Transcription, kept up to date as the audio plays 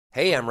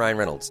Hey, I'm Ryan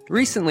Reynolds.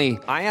 Recently,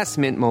 I asked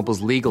Mint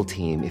Mobile's legal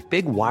team if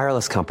big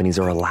wireless companies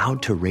are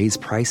allowed to raise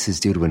prices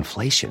due to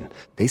inflation.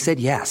 They said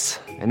yes.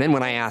 And then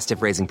when I asked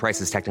if raising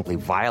prices technically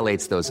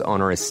violates those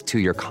onerous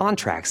two-year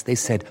contracts, they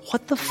said,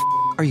 "What the f***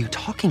 are you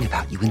talking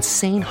about, you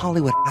insane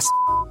Hollywood ass?"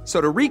 So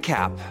to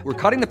recap, we're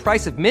cutting the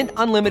price of Mint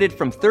Unlimited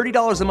from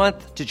 $30 a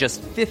month to just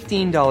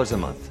 $15 a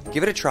month.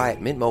 Give it a try at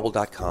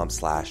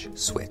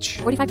mintmobile.com/switch.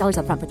 $45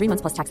 up front for 3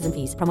 months plus taxes and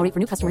fees. Promo rate for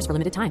new customers for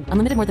limited time.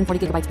 Unlimited more than 40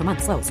 gigabytes per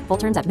month. Slows full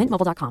terms at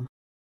mintmobile.com.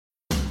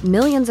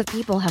 Millions of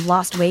people have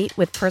lost weight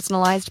with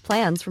personalized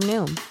plans from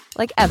Noom.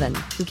 Like Evan,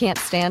 who can't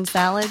stand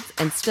salads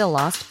and still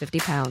lost 50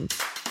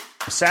 pounds.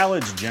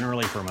 Salads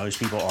generally for most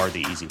people are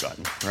the easy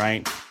button,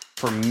 right?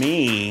 For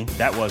me,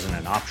 that wasn't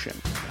an option.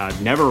 I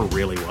never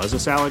really was a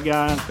salad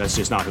guy. That's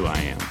just not who I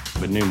am.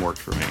 But Noom worked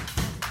for me.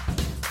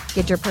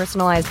 Get your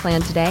personalized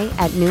plan today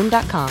at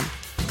Noom.com.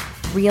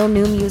 Real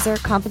Noom user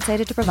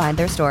compensated to provide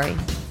their story.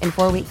 In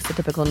 4 weeks, the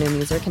typical Noom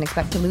user can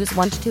expect to lose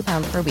 1 to 2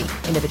 pounds per week.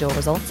 Individual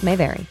results may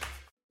vary.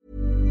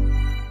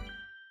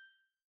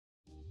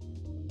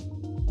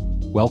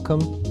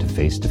 Welcome to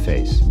Face to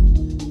Face.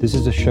 This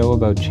is a show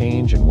about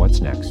change and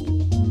what's next.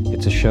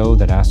 It's a show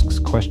that asks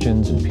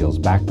questions and peels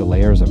back the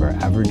layers of our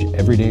average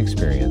everyday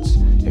experience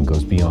and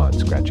goes beyond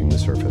scratching the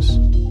surface.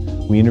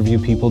 We interview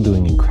people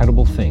doing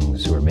incredible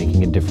things who are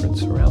making a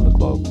difference around the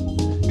globe.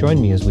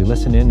 Join me as we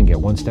listen in and get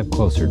one step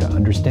closer to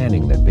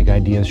understanding that big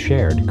ideas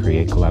shared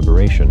create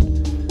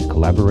collaboration.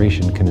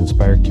 Collaboration can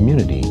inspire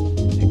community,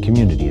 and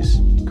communities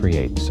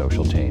create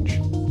social change.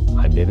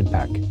 I'm David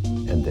Peck,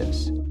 and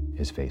this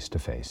is Face to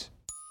Face.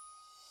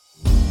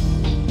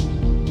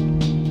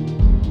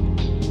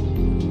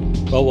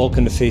 Well,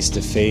 welcome to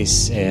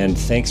Face, and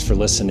thanks for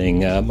listening.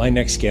 My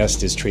next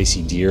guest is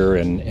Tracey Deer,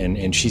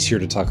 and she's here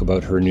to talk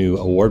about her new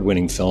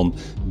award-winning film,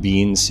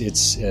 Beans.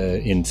 It's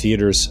in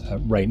theaters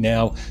right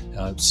now,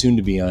 soon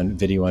to be on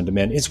video on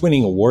demand. It's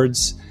winning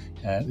awards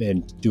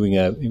and doing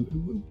a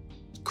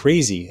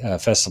crazy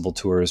festival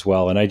tour as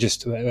well. And I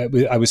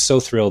was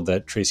so thrilled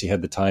that Tracey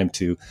had the time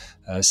to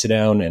sit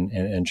down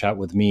and chat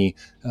with me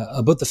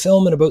about the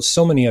film and about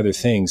so many other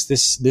things.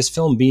 This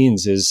film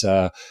Beans is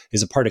a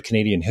part of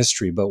Canadian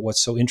history. But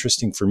what's so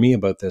interesting for me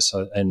about this,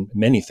 and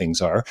many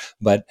things are,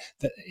 but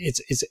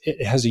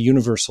it has a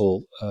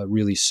universal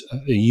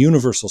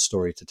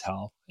story to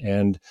tell.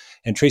 And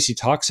Tracey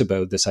talks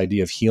about this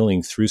idea of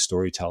healing through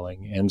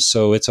storytelling. And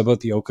so it's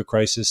about the Oka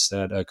crisis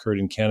that occurred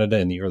in Canada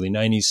in the early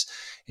 90s.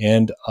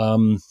 And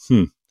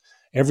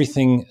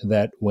everything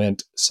that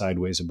went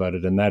sideways about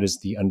it. And that is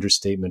the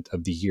understatement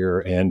of the year.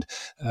 And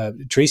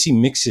Tracey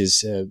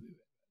mixes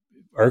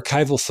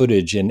archival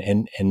footage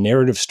and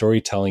narrative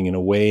storytelling in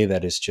a way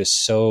that is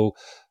just so,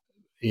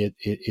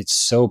 it's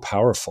so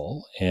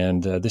powerful.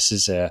 And this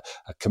is a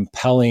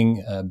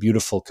compelling,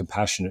 beautiful,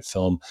 compassionate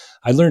film.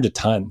 I learned a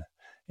ton.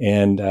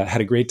 And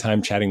had a great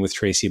time chatting with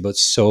Tracey about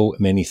so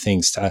many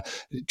things.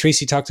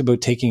 Tracey talked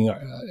about taking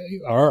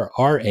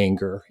our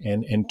anger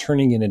and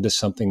turning it into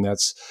something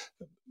that's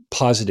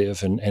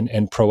positive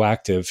and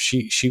proactive.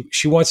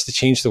 She wants to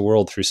change the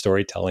world through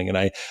storytelling, and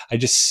I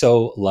just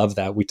so love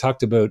that. We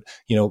talked about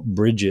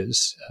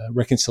bridges,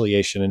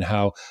 reconciliation, and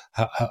how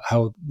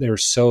they're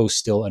so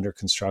still under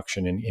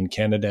construction in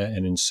Canada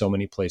and in so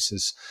many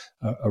places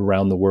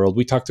around the world.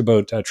 We talked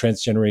about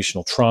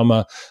transgenerational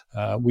trauma.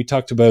 We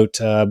talked about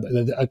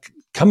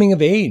coming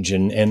of age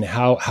and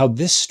how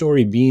this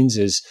story Beans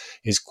is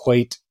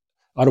quite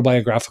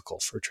autobiographical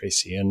for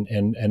Tracey.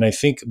 And I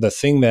think the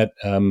thing that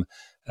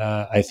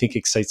I think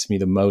excites me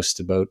the most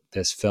about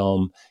this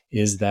film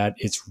is that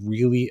it's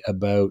really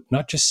about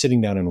not just sitting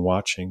down and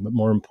watching, but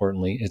more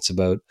importantly, it's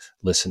about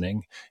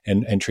listening.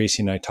 And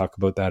Tracey and I talk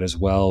about that as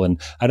well.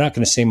 And I'm not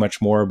going to say much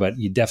more, but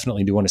you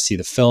definitely do want to see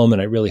the film.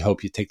 And I really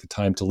hope you take the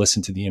time to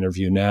listen to the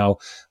interview now.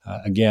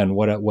 Again,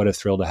 what a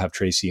thrill to have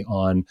Tracey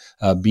on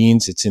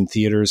Beans. It's in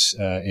theaters.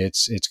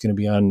 It's going to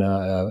be on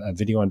a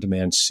video on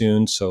demand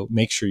soon. So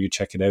make sure you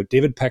check it out.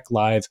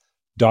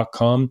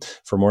 DavidPeckLive.com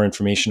for more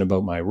information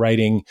about my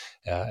writing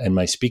and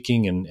my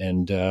speaking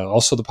and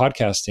also the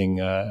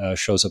podcasting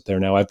shows up there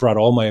now. I've brought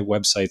all my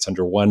websites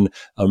under one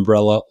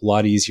umbrella, a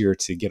lot easier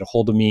to get a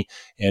hold of me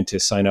and to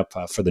sign up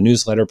for the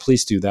newsletter.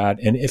 Please do that.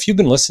 And if you've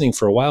been listening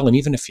for a while, and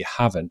even if you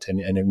haven't,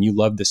 and you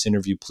love this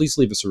interview, please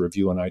leave us a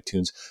review on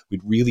iTunes.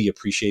 We'd really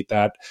appreciate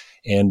that.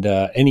 And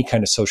any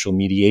kind of social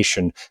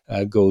mediation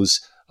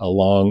goes a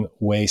long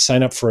way.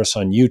 Sign up for us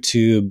on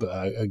YouTube.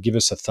 Give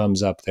us a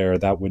thumbs up there.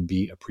 That would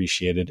be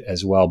appreciated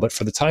as well. But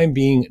for the time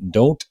being,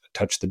 don't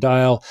touch the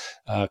dial.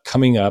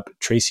 Coming up,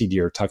 Tracey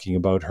Deer talking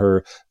about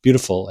her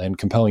beautiful and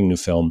compelling new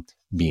film,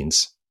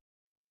 Beans.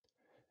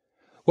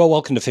 Well,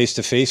 welcome to Face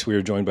to Face. We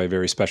are joined by a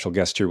very special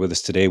guest here with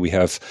us today. We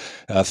have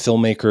a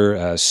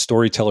filmmaker,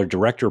 storyteller,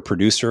 director,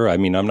 producer. I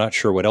mean, I'm not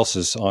sure what else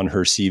is on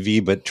her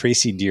CV, but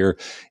Tracey Deer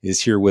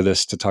is here with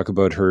us to talk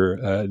about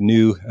her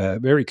new,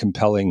 very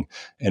compelling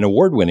and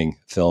award-winning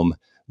film,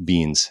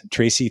 Beans.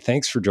 Tracey,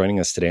 thanks for joining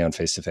us today on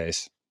Face to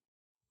Face.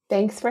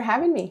 Thanks for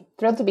having me.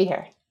 Thrilled to be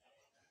here.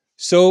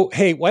 So,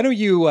 hey, why don't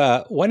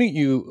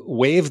you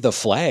wave the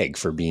flag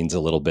for Beans a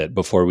little bit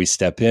before we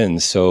step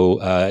in? So,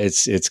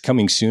 it's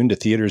coming soon to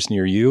theaters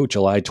near you,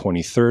 July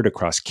 23rd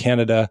across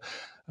Canada.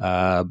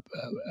 Uh,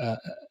 uh,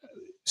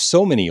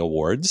 so many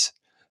awards,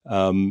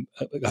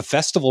 a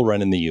festival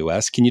run in the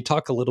U.S. Can you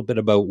talk a little bit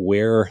about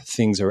where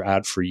things are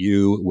at for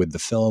you with the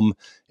film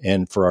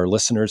and for our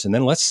listeners, and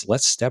then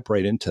let's step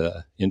right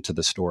into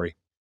the story.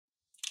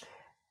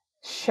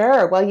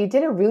 Sure. Well, you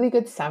did a really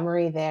good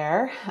summary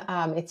there.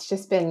 It's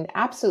just been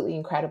absolutely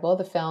incredible.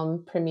 The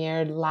film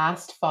premiered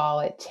last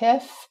fall at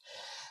TIFF.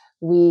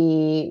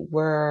 We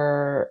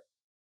were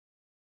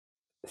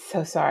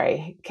so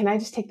sorry. Can I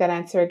just take that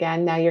answer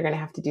again? Now you're going to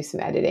have to do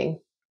some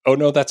editing. Oh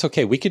no, that's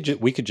okay. We could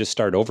just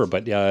start over,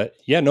 but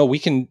no, we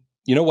can.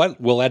 You know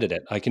what? We'll edit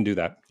it. I can do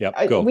that. Yeah,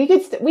 go. We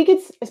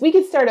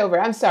could start over.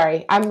 I'm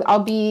sorry.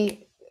 I'll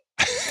be.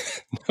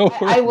 No,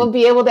 I will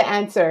be able to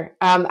answer.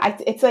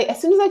 It's like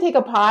as soon as I take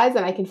a pause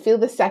and I can feel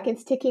the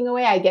seconds ticking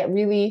away, I get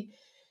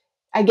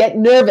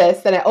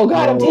nervous that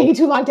I'm taking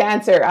too long to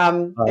answer.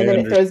 And then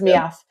it throws me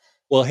off.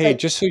 Well, hey,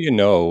 just so you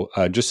know,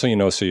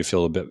 so you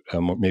feel a bit,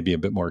 maybe a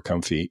bit more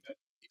comfy.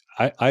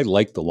 I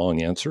like the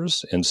long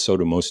answers, and so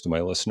do most of my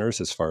listeners,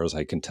 as far as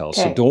I can tell.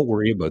 Okay. So don't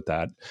worry about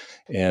that,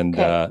 and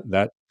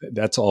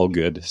that's all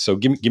good. So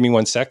give me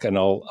 1 sec, and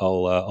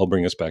I'll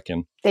bring us back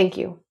in. Thank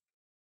you.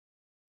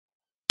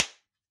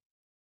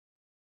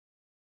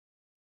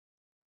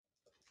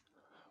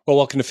 Well,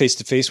 welcome to Face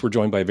to Face. We're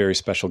joined by a very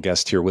special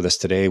guest here with us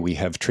today. We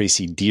have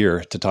Tracey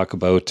Deer to talk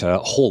about a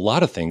whole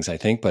lot of things, I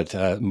think, but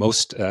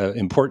most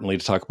importantly,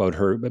 to talk about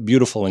her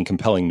beautiful and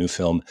compelling new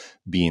film,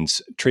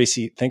 Beans.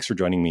 Tracey, thanks for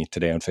joining me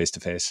today on Face to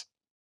Face.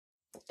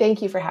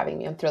 Thank you for having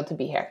me. I'm thrilled to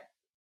be here.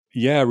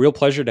 Yeah, real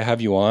pleasure to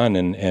have you on,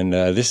 and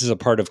this is a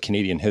part of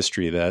Canadian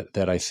history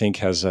that I think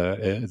has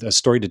a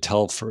story to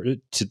tell to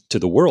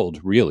the world,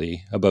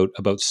 really,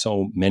 about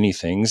so many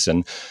things.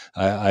 And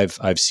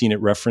I've seen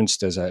it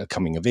referenced as a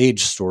coming of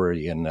age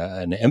story and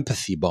an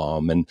empathy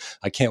bomb, and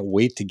I can't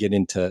wait to get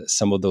into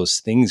some of those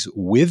things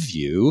with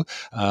you.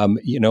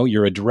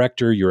 You're a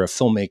director, you're a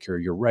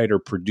filmmaker, you're a writer,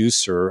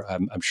 producer.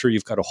 I'm sure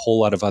you've got a whole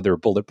lot of other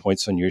bullet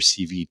points on your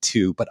CV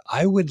too. But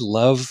I would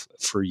love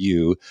for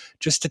you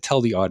just to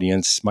tell the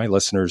audience, my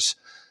listeners,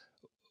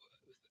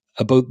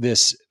 about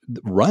this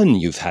run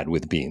you've had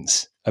with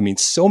Beans. I mean,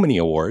 so many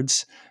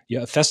awards.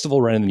 Yeah, a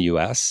festival run in the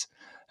U.S.,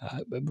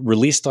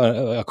 released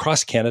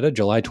across Canada,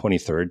 July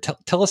 23rd.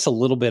 Tell us a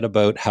little bit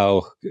about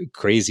how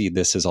crazy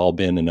this has all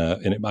been,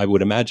 I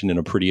would imagine, in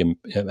a pretty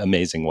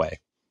amazing way.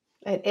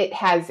 It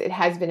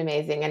has been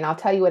amazing, and I'll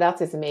tell you what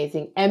else is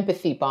amazing: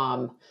 empathy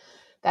bomb.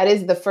 That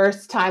is the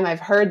first time I've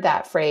heard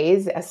that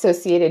phrase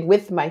associated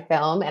with my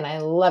film, and I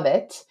love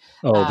it.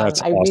 Oh,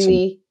 that's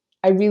awesome.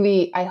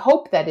 I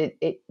hope that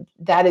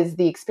that is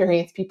the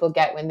experience people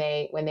get when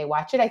they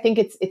watch it. I think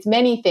it's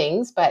many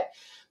things, but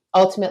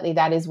ultimately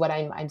that is what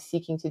I'm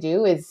seeking to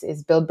do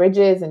is build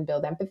bridges and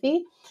build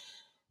empathy.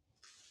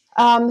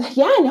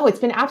 It's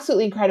been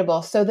absolutely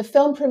incredible. So the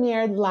film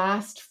premiered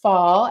last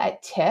fall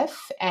at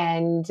TIFF,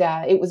 and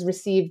it was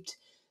received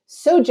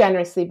so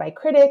generously by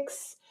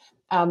critics.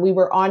 We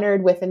were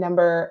honored with a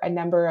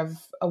number of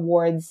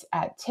awards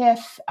at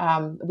TIFF.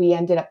 We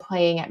ended up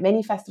playing at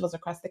many festivals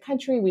across the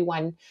country. We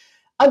won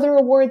other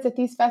awards at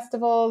these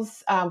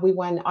festivals. We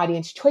won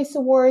Audience Choice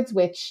Awards,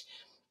 which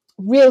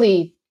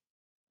really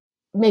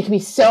make me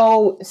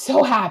so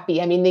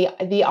happy. I mean,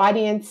 the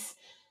audience,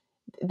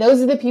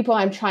 those are the people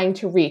I'm trying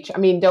to reach. I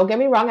mean, don't get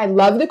me wrong. I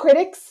love the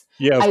critics.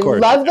 Yeah, of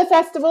course. I love the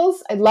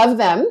festivals. I love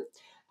them.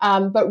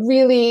 But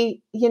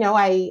really,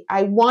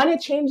 I want to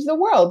change the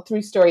world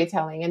through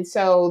storytelling. And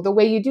so the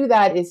way you do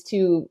that is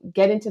to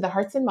get into the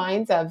hearts and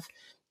minds of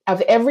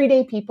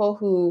everyday people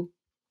who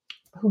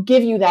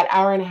give you that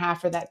hour and a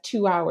half or that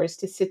 2 hours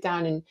to sit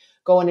down and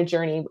go on a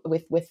journey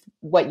with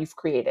what you've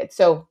created.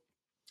 So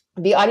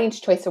the Audience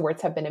Choice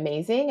Awards have been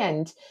amazing,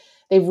 and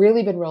they've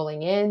really been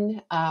rolling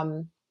in.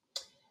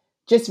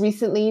 Just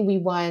recently, we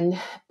won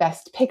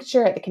Best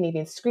Picture at the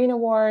Canadian Screen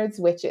Awards,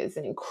 which is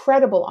an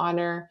incredible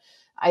honor.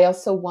 I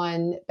also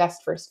won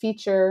Best First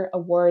Feature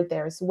award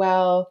there as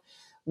well.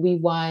 We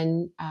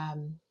won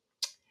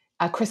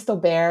a Crystal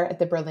Bear at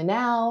the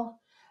Berlinale,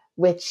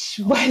 which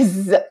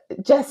was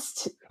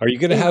just incredible. Are you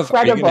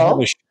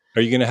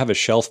going to have a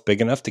shelf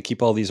big enough to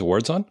keep all these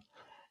awards on?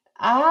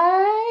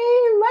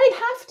 I might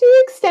have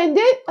to extend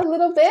it a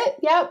little bit.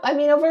 Yeah, I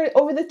mean,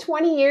 over the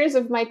 20 years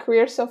of my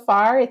career so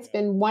far, it's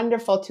been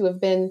wonderful to have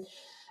been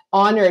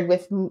honored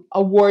with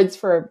awards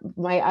for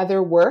my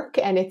other work,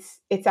 and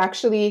it's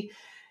actually.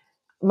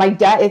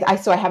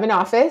 So I have an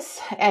office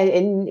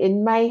and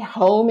in my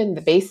home in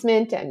the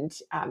basement, and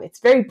it's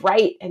very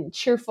bright and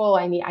cheerful.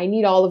 I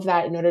need all of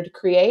that in order to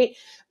create.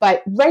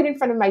 But right in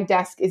front of my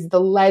desk is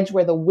the ledge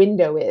where the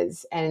window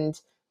is,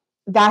 and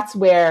that's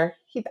where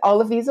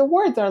all of these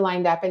awards are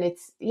lined up. And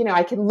it's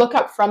I can look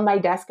up from my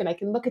desk and I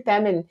can look at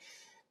them and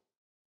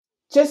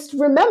just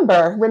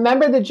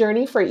remember the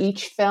journey for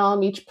each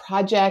film, each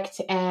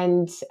project,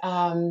 and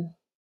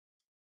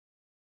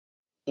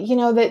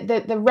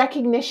the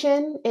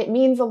recognition, it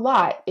means a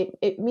lot.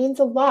 It means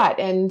a lot.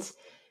 And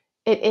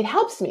it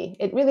helps me.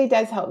 It really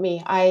does help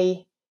me.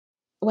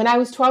 When I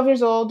was 12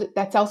 years old,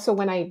 that's also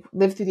when I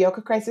lived through the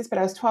Oka crisis, but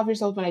I was 12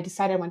 years old when I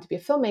decided I wanted to be a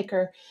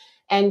filmmaker.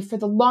 And for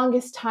the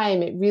longest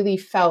time, it really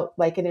felt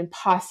like an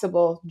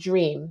impossible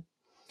dream.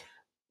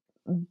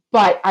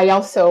 But I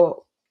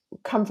also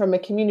come from a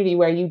community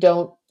where you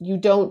don't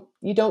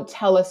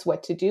tell us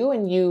what to do,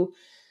 and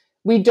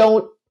we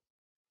don't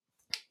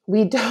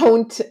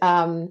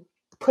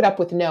put up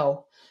with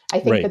no. I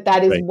think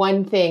that is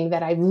one thing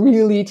that I've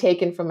really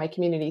taken from my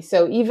community.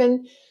 So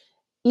even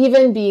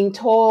being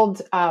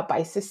told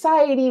by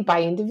society,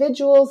 by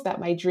individuals, that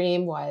my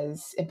dream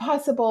was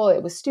impossible,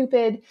 it was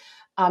stupid,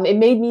 it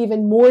made me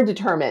even more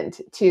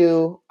determined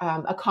to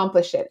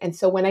accomplish it. And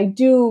so when I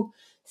do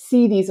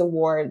see these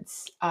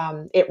awards,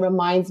 it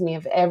reminds me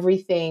of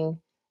everything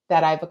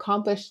that I've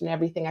accomplished and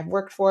everything I've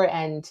worked for,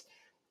 and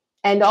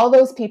all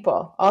those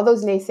people, all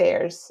those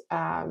naysayers,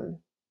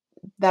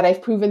 that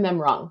I've proven them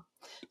wrong.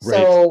 Right.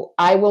 So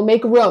I will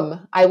make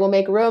room. I will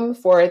make room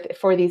for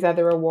these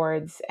other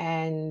awards.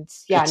 And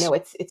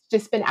it's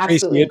just been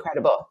absolutely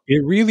incredible.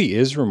 It really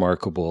is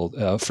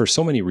remarkable for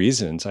so many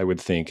reasons, I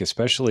would think,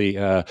 especially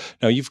now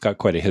you've got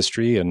quite a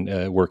history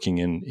and working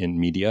in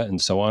media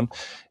and so on.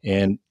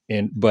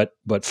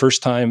 But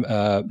first time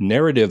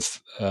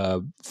narrative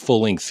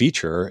full-length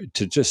feature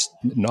to just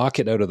knock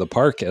it out of the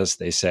park, as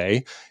they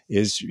say,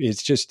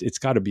 it's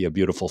got to be a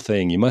beautiful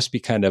thing. You must be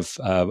kind of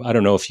I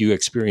don't know if you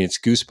experience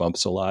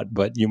goosebumps a lot,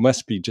 but you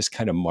must be just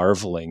kind of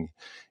marveling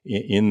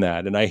in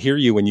that. And I hear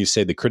you when you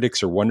say the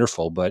critics are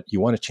wonderful, but you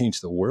want to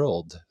change the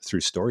world through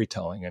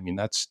storytelling. I mean,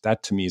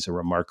 that to me is a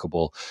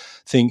remarkable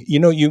thing.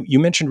 You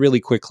mentioned really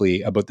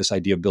quickly about this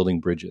idea of building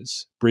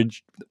bridges.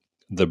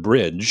 The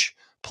bridge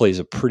plays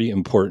a pretty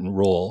important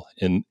role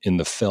in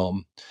the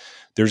film.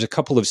 There's a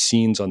couple of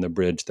scenes on the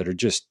bridge that are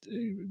just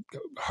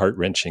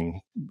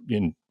heart-wrenching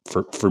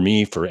for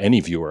me, for any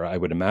viewer, I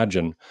would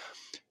imagine.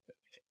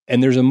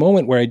 And there's a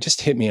moment where it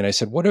just hit me and I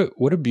said, what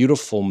a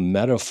beautiful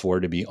metaphor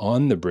to be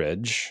on the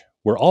bridge.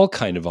 We're all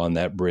kind of on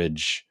that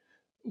bridge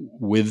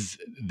with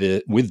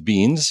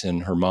Beans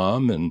and her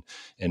mom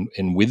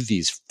and with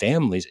these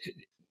families.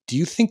 Do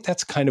you think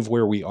that's kind of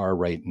where we are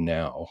right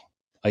now?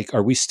 Like,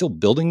 are we still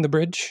building the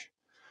bridge?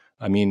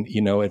 I mean,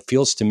 it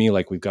feels to me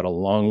like we've got a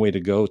long way to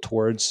go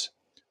towards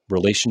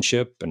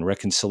relationship and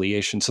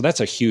reconciliation. So that's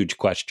a huge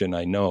question,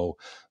 I know,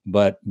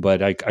 but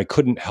I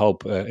couldn't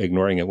help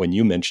ignoring it when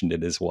you mentioned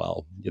it as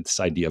well. It's this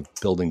idea of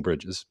building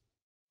bridges.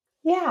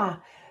 Yeah.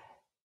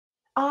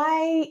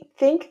 I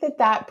think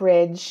that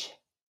bridge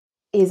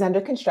is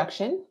under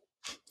construction.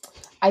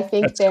 I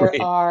think That's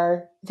great.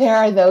 there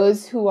are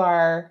those who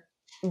are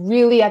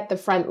really at the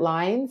front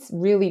lines,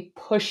 really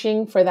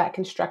pushing for that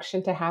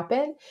construction to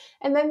happen.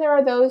 And then there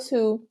are those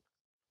who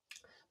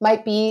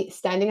might be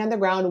standing on the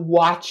ground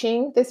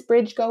watching this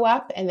bridge go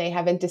up, and they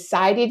haven't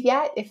decided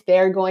yet if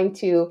they're going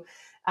to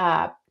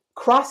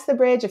cross the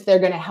bridge, if they're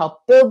going to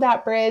help build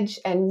that bridge.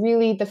 And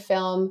really the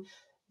film,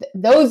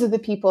 those are the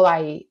people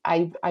I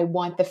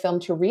want the film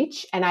to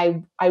reach. And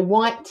I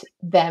want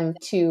them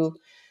to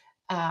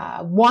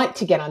want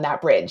to get on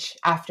that bridge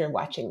after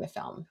watching the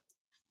film.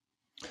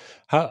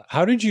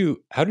 How did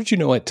you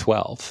know at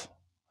 12?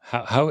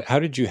 How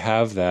did you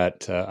have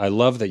that? I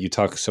love that you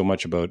talk so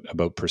much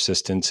about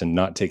persistence and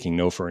not taking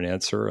no for an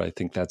answer. I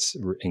think that's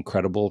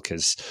incredible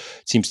because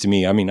it seems to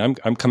me, I mean,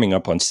 I'm coming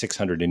up on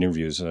 600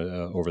 interviews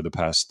over the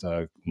past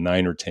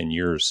 9 or 10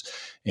 years.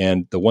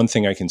 And the one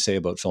thing I can say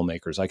about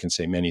filmmakers, I can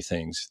say many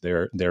things.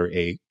 They're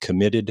a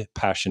committed,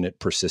 passionate,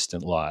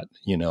 persistent lot,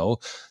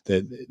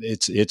 that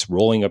it's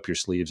rolling up your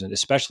sleeves, and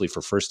especially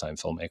for first-time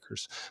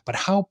filmmakers. But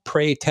how,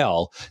 pray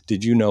tell,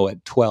 did you know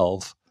at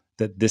 12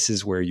 that this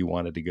is where you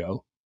wanted to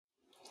go?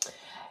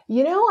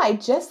 I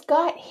just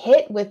got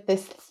hit with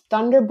this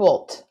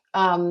thunderbolt.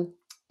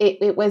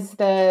 It was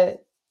the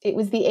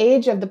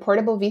age of the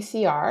portable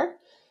VCR,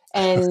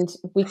 and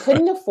we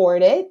couldn't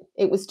afford it.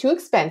 It was too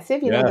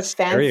expensive. The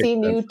fancy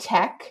new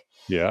tech.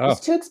 Yeah. It was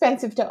too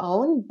expensive to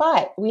own,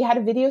 but we had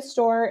a video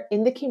store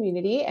in the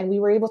community and we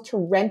were able to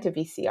rent a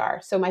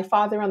VCR. So my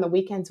father on the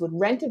weekends would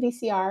rent a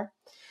VCR,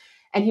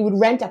 and he would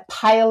rent a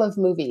pile of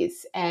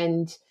movies.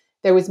 And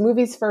there was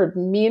movies for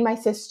me and my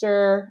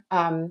sister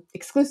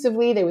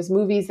exclusively. There was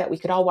movies that we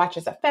could all watch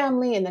as a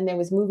family. And then there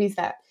was movies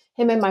that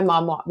him and my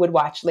mom would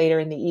watch later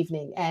in the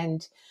evening.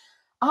 And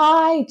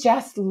I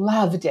just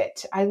loved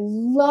it. I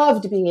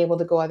loved being able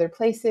to go other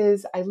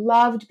places. I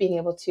loved being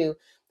able to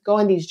go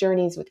on these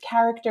journeys with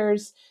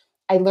characters.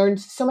 I learned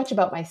so much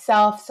about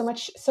myself, so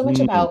much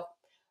about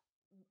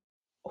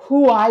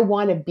who I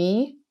want to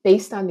be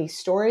based on these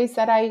stories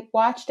that I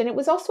watched. And it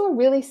was also a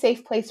really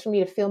safe place for me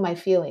to feel my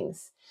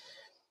feelings.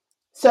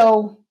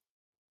 So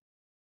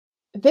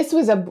this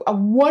was a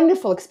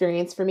wonderful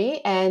experience for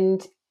me.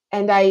 And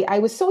I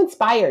was so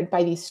inspired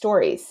by these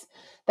stories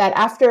that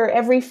after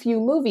every few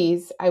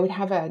movies, I would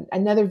have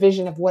another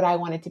vision of what I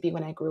wanted to be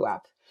when I grew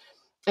up.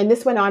 and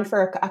this went on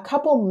for a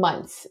couple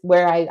months,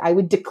 where I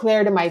would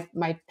declare to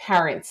my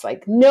parents,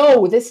 like,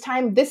 no, this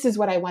time, this is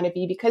what I want to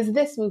be because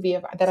this movie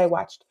that I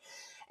watched.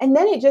 And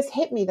then it just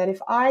hit me that if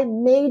I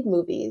made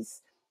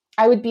movies,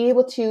 I would be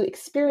able to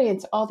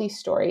experience all these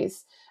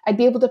stories. I'd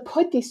be able to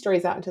put these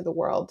stories out into the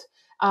world,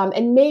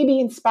 and maybe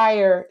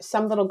inspire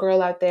some little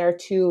girl out there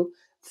to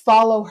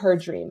follow her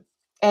dream.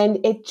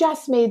 And it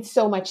just made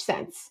so much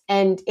sense.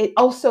 And it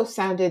also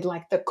sounded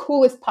like the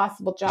coolest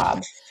possible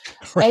job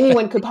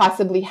anyone could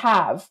possibly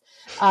have.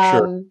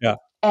 Sure. Yeah.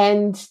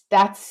 And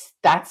that's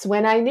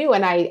when I knew.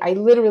 And I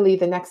literally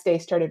the next day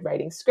started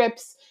writing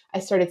scripts. I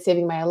started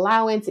saving my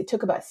allowance. It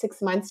took about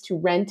 6 months to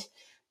rent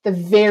the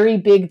very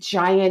big,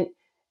 giant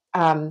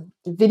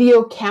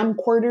video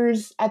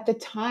camcorders at the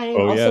time,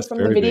 from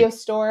the video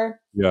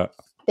store. Yeah.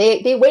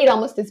 They weighed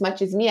almost as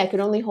much as me. I could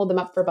only hold them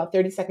up for about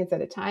 30 seconds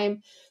at a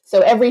time.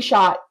 So every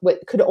shot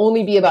could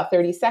only be about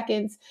 30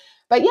 seconds.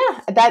 But yeah,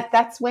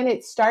 that's when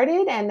it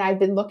started. And I've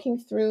been looking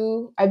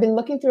through a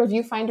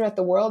viewfinder at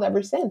the world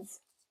ever since.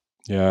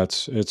 Yeah,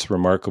 it's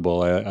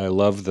remarkable. I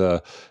love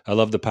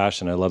the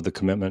passion. I love the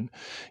commitment.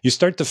 You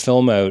start the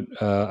film out.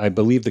 I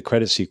believe the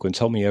credit sequence.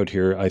 Help me out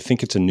here. I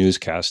think it's a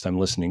newscast I'm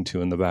listening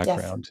to in the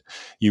background.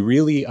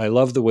 Yes. I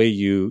love the way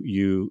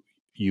you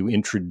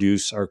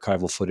introduce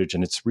archival footage,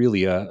 and it's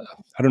really I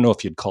don't know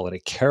if you'd call it a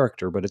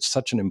character, but it's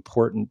such an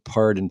important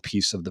part and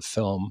piece of the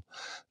film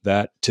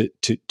that to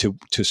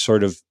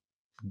sort of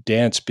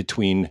dance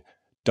between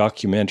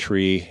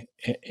documentary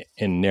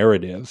and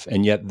narrative,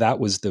 and yet that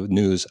was the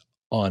news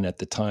on at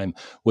the time.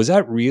 Was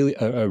that really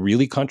a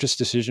really conscious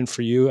decision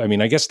for you? I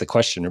mean, I guess the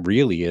question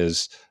really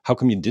is, how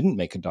come you didn't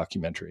make a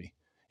documentary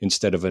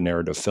instead of a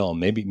narrative film?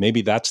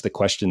 Maybe that's the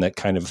question that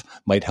kind of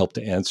might help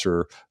to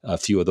answer a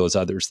few of those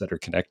others that are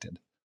connected.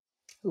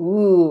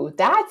 Ooh,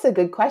 that's a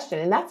good question.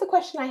 And that's a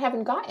question I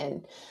haven't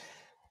gotten.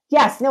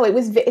 Yes, no, it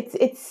was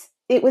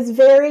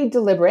very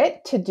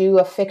deliberate to do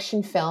a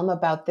fiction film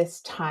about this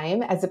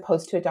time as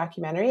opposed to a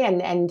documentary.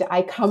 And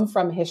I come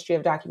from a history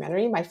of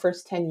documentary. My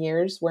first 10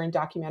 years were in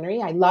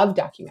documentary. I love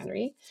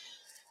documentary.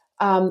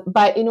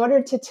 But in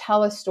order to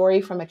tell a story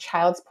from a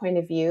child's point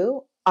of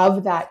view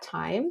of that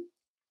time,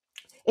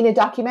 in a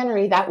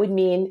documentary, that would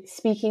mean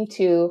speaking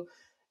to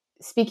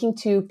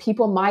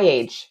people my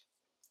age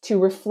to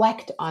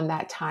reflect on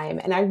that time.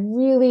 And I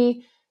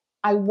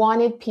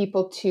wanted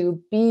people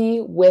to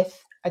be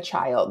with a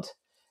child,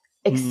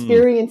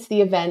 experience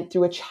the event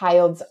through a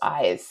child's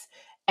eyes.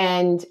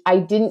 And I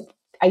didn't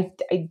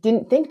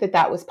think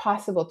that was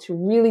possible to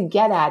really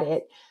get at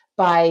it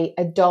by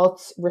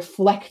adults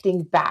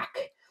reflecting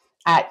back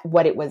at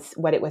what it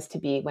was to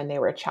be when they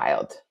were a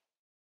child.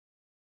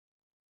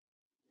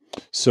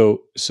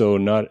 So it's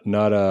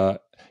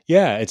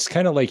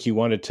kind of like you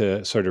wanted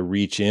to sort of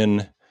reach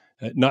in,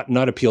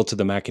 not appeal to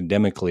them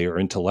academically or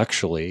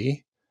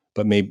intellectually,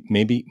 but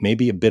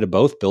maybe a bit of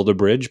both, build a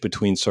bridge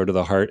between sort of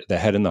the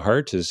head and the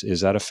heart.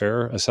 Is that a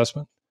fair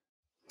assessment?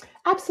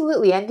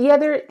 Absolutely. And the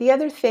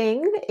other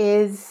thing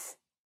is,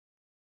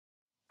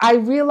 I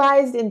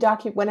realized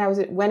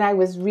when I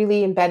was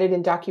really embedded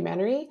in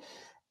documentary,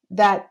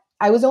 that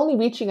I was only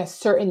reaching a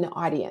certain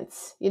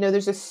audience.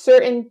 There's a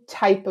certain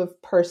type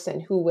of person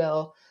who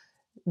will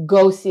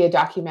go see a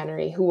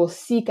documentary, who will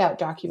seek out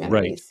documentaries.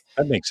 Right.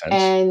 That makes sense.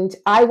 And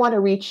I want to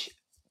reach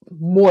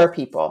more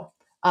people.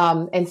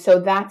 And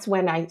so that's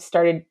when I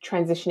started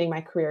transitioning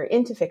my career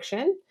into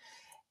fiction.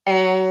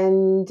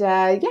 And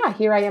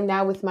here I am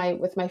now with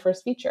my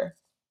first feature.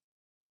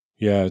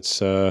 Yeah,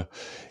 it's a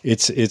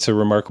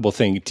remarkable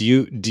thing. Do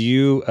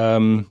you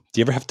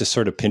ever have to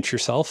sort of pinch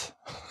yourself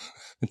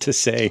to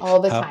say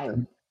all the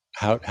time,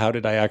 how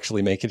did I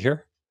actually make it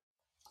here?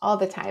 All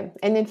the time.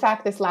 And in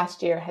fact, this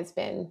last year has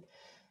been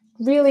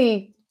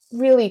really,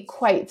 really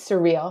quite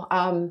surreal.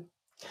 I'm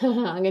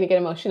going to get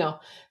emotional.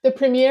 The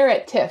premiere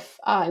at TIFF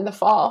in the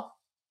fall,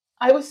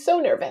 I was so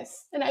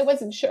nervous, and I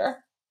wasn't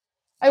sure.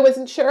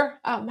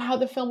 How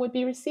the film would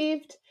be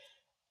received.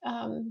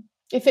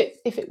 If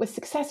it was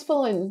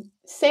successful in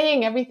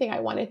saying everything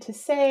I wanted to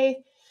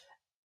say.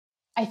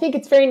 I think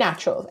it's very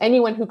natural.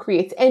 Anyone who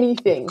creates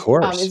anything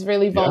is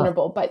really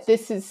vulnerable. Yeah. But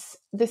this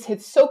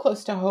hits so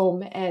close to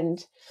home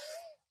and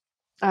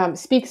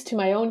speaks to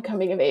my own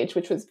coming of age,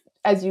 which was,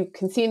 as you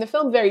can see in the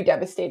film, very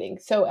devastating.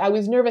 So I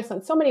was nervous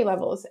on so many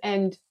levels,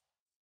 and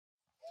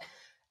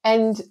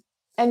then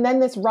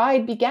this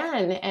ride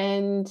began,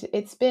 and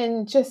it's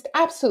been just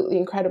absolutely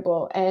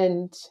incredible.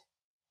 And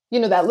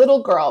that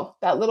little girl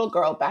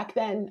back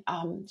then,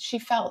 she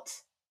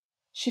felt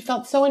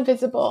so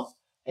invisible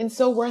and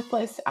so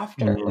worthless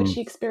after what she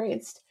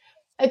experienced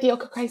at the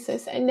Oka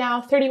crisis. And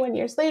now, 31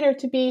 years later,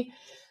 to be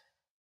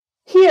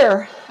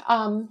here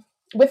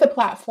with a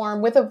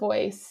platform, with a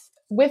voice,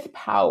 with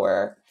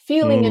power,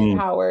 feeling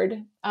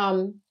empowered,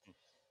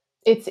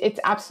 it's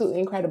absolutely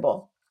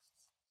incredible.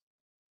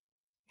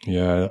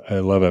 Yeah, I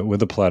love it.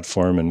 With a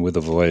platform and with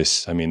a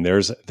voice. I mean,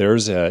 there's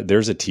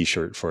a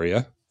t-shirt for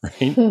you,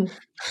 right?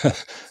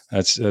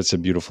 That's a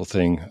beautiful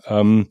thing.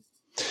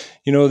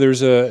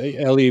 There's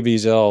Elie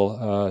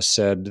Wiesel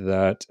said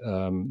that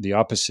the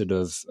opposite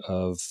of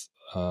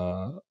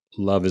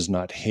love is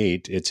not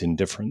hate, it's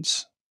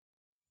indifference.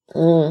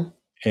 Mm.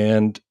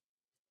 And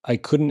I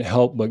couldn't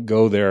help but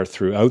go there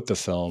throughout the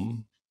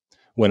film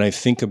when I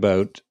think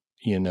about,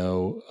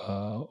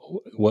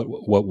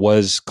 what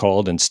was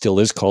called and still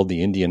is called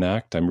the Indian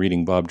Act. I'm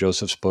reading Bob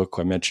Joseph's book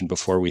I mentioned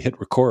before we hit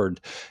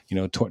record,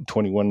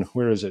 21,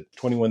 where is it?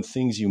 21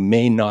 Things You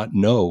May Not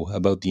Know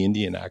About the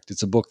Indian Act.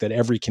 It's a book that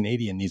every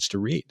Canadian needs to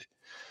read.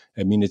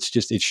 I mean,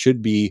 it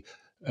should be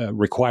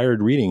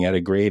required reading at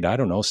a grade,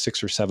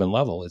 6 or 7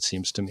 level, it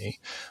seems to me.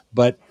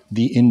 But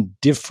the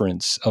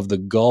indifference of the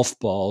golf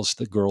balls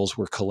that girls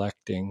were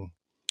collecting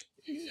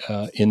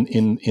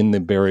in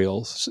the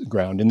burial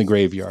ground, in the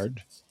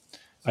graveyard,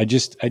 I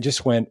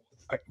just went,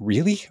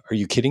 really? Are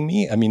you kidding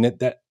me? I mean,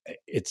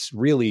 it's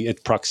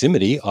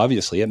proximity.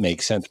 Obviously, it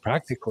makes sense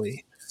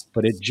practically,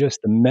 but the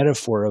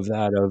metaphor of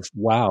that, of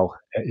wow,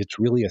 it's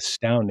really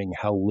astounding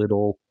how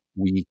little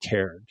we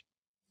cared.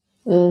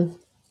 Mm.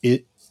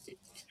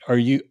 Are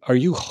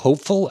you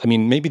hopeful? I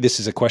mean, maybe this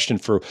is a question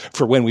for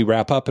when we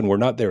wrap up and we're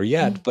not there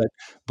yet,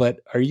 but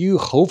are you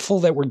hopeful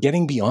that we're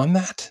getting beyond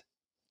that?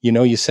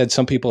 You said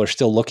some people are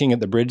still looking at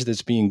the bridge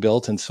that's being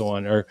built and so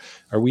on. Are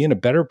we in a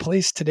better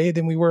place today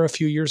than we were a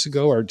few years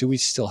ago, or do we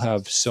still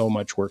have so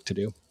much work to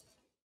do?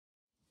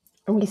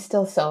 We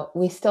still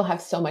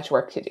have so much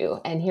work to do.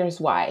 And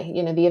here's why.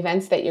 The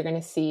events that you're going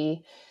to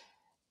see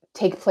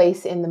take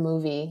place in the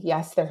movie,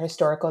 yes, they're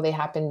historical. They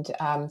happened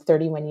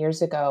 31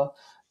 years ago.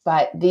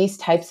 But these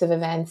types of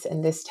events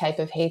and this type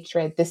of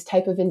hatred, this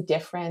type of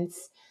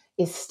indifference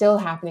is still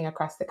happening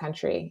across the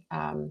country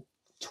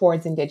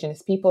towards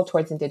Indigenous people,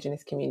 towards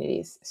Indigenous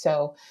communities.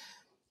 So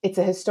it's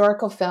a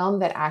historical film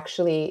that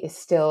actually is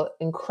still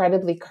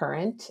incredibly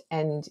current.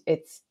 And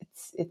it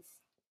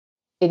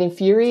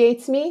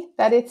infuriates me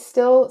that it's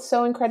still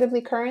so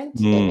incredibly current.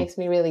 It makes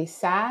me really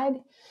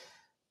sad.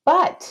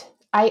 But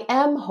I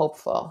am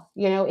hopeful.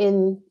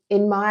 In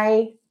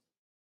my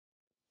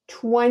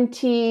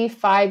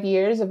 25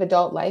 years of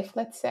adult life,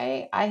 let's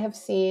say, I have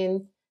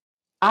seen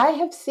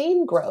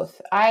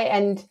growth.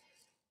 And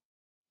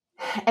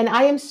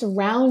I am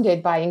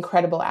surrounded by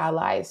incredible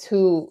allies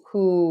who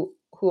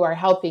are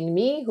helping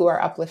me, who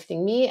are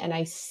uplifting me, and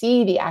I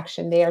see the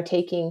action they are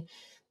taking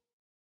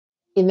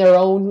in their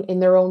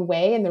own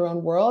way, in their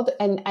own world.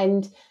 And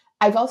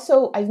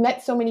I've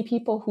met so many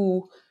people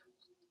who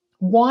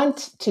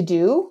want to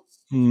do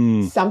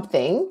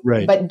something,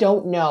 right, but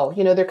don't know.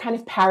 They're kind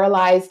of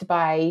paralyzed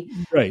by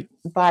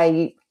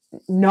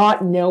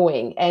not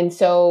knowing. And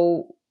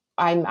so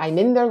I'm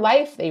in their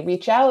life. They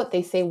reach out.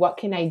 They say, "What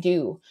can I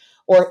do?"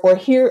 Or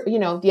here,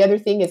 the other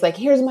thing is like,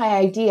 "Here's my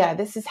idea.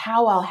 This is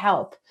how I'll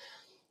help."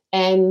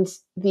 And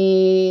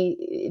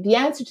the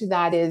answer to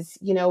that is,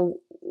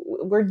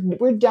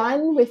 we're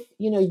done with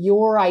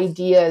your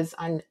ideas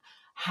on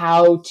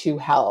how to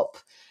help.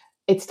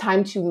 It's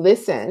time to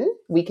listen.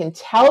 We can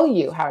tell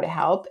you how to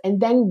help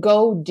and then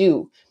go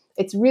do.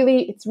 It's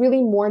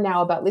really more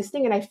now about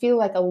listening. And I feel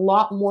like a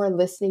lot more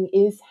listening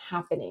is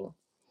happening.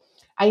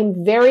 I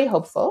am very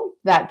hopeful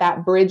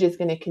that bridge is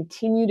going to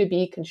continue to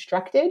be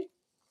constructed.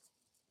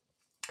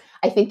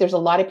 I think there's a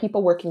lot of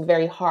people working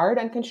very hard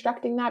on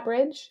constructing that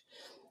bridge.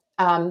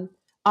 I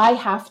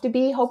have to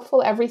be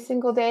hopeful every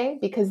single day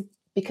because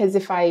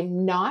if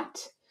I'm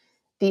not,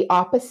 the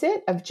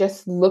opposite of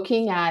just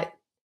looking at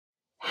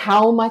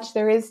how much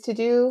there is to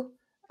do,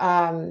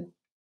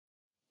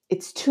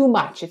 it's too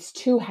much. It's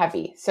too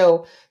heavy.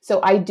 So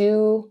I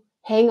do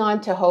hang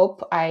on to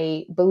hope.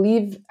 I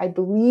believe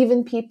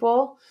in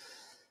people.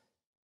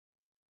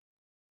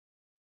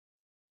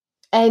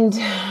 And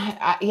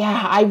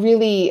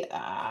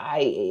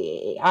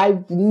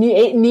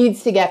it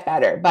needs to get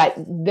better, but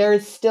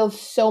there's still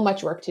so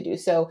much work to do.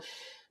 So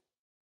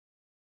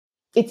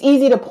it's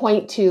easy to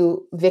point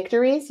to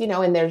victories,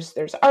 and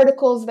there's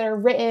articles that are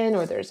written,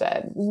 or there's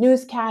a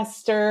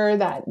newscaster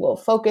that will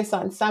focus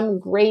on some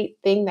great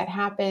thing that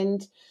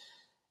happened.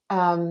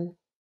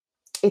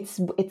 It's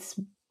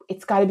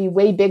got to be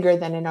way bigger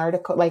than an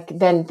article,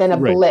 than a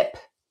blip.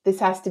 This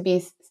has to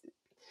be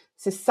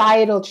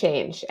societal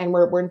change, and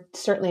we're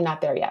certainly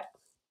not there yet.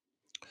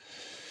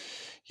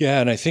 Yeah,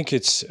 and I think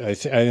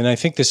I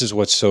think this is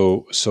what's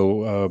so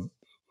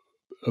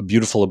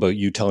beautiful about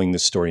you telling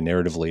this story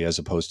narratively as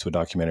opposed to a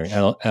documentary.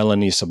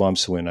 Alanni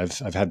Sabamsawin,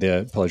 I've had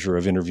the pleasure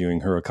of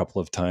interviewing her a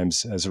couple of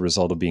times as a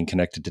result of being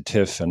connected to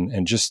TIFF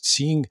and just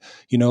seeing,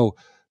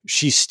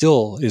 she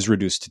still is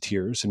reduced to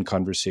tears in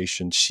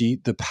conversation.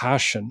 The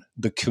passion,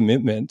 the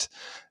commitment.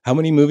 How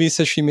many movies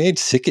has she made?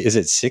 Is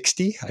it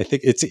 60? I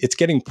think it's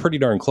getting pretty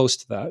darn close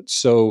to that.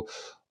 So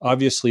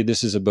obviously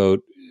this is about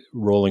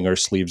rolling our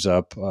sleeves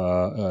up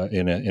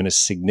in a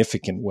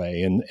significant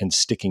way and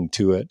sticking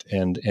to it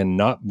and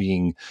not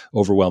being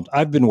overwhelmed.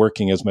 I've been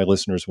working, as my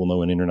listeners will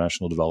know, in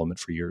international development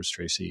for years,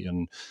 Tracy.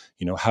 And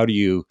how do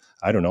you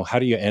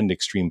end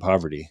extreme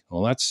poverty?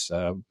 Well, that's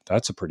a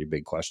pretty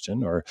big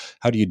question. Or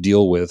how do you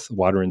deal with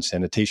water and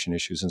sanitation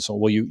issues? And so,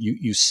 well,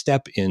 you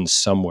step in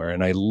somewhere.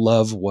 And I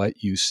love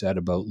what you said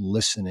about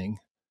listening.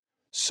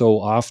 So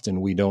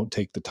often we don't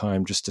take the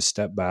time just to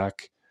step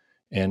back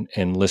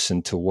and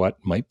listen to what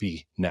might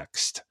be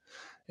next,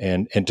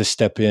 and to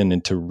step in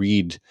and to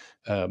read,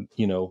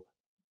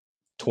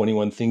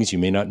 21 things you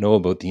may not know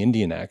about the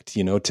Indian Act,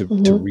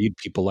 to read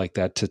people like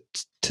that,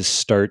 to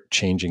start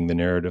changing the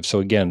narrative. So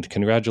again,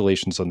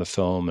 congratulations on the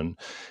film,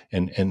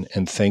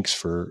 and thanks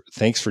for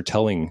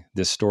telling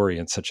this story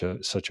in such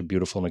a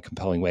beautiful and a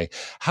compelling way.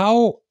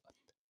 How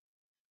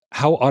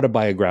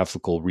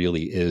autobiographical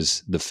really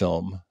is the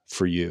film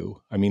for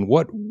you? I mean,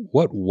 what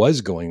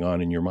was going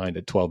on in your mind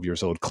at 12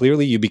 years old?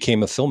 Clearly you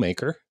became a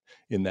filmmaker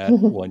in that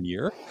 1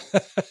 year.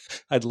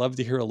 I'd love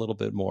to hear a little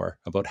bit more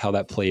about how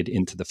that played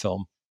into the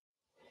film.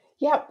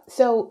 Yeah.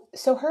 So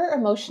her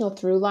emotional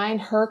through line,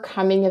 her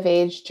coming of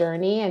age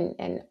journey,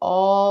 and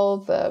all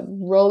the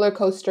roller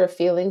coaster of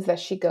feelings that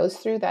she goes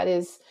through, that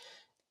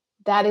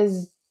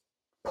is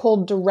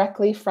pulled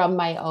directly from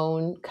my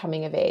own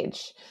coming of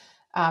age.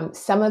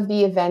 Some of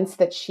the events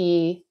that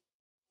she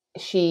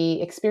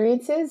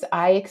experiences,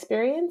 I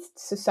experienced.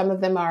 So some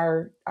of them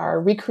are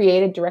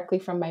recreated directly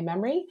from my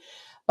memory.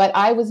 But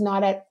I was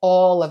not at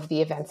all of the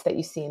events that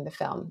you see in the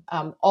film.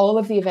 All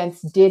of the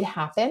events did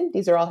happen.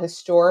 These are all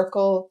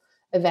historical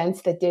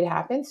events that did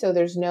happen. So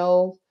there's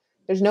no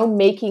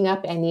making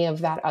up any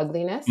of that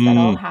ugliness. That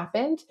all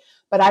happened.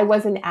 But I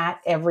wasn't at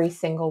every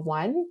single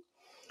one.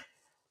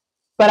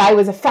 But I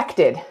was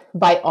affected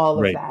by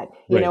all of that.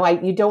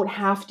 You don't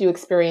have to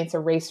experience a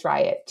race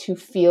riot to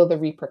feel the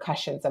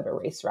repercussions of a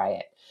race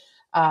riot.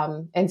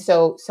 And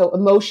so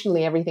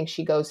emotionally, everything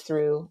she goes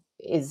through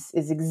is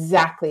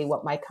exactly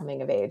what my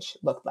coming of age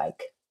looked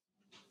like.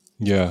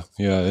 Yeah,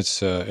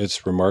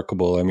 it's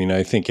remarkable. I mean,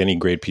 I think any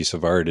great piece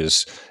of art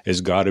is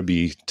got to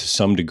be to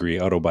some degree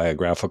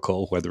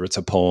autobiographical, whether it's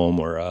a poem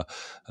or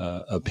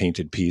a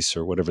painted piece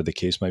or whatever the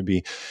case might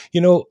be.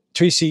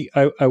 Tracy,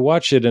 I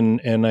watch it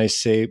and I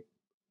say,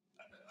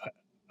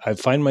 I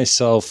find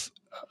myself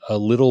a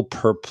little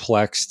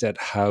perplexed at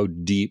how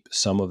deep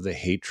some of the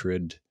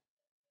hatred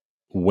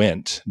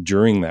went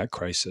during that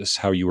crisis.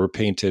 How you were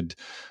painted,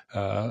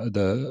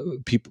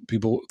 the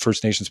people,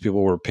 First Nations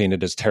people were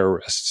painted as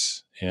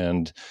terrorists,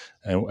 and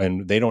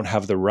they don't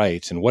have the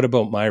right. And what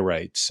about my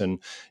rights? And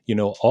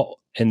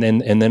and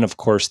then of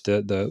course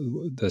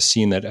the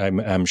scene that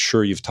I'm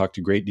sure you've talked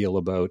a great deal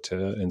about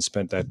and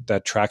spent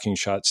that tracking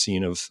shot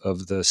scene of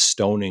the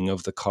stoning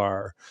of the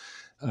car.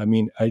 I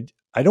mean,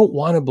 I don't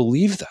want to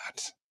believe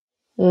that.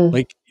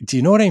 Like, do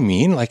you know what I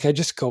mean? Like, I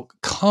just go,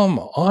 come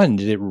on,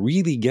 did it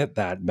really get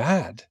that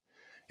bad?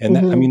 And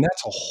that, I mean,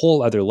 that's a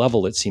whole other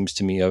level, it seems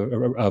to me,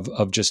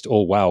 of just,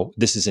 oh, wow,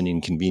 this is an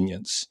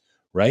inconvenience,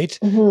 right?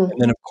 And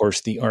then, of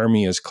course, the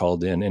army is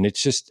called in, and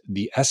it's just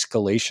the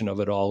escalation of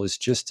it all is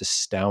just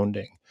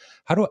astounding.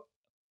 I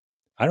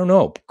don't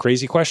know,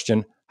 crazy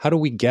question. How do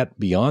we get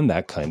beyond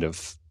that kind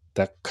of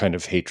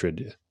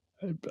hatred?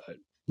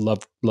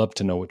 Love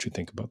to know what you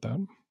think about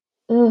that.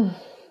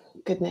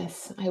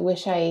 Goodness, I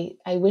wish I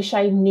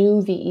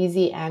knew the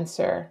easy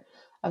answer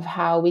of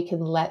how we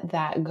can let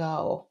that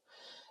go.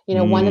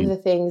 One of the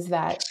things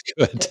that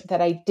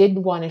I did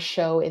want to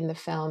show in the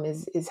film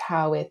is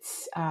how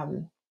it's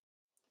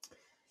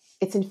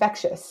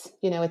infectious.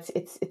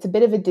 It's a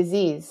bit of a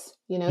disease.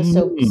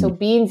 So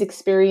Beans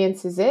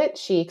experiences it.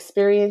 She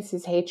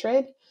experiences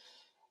hatred,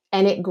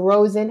 and it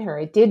grows in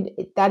her.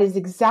 That is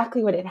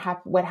exactly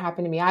what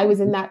happened to me. I was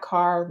in that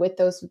car with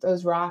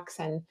those rocks,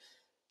 and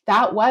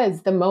that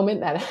was the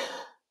moment that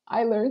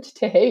I learned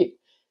to hate,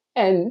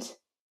 and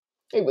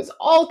it was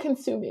all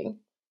consuming.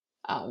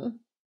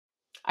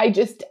 I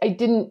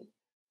didn't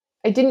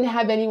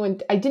have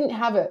anyone. I didn't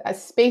have a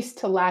space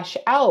to lash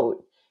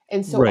out,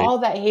 and so all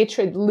that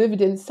hatred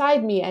lived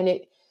inside me, and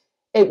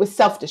it was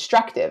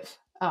self-destructive.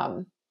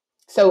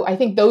 So I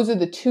think those are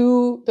the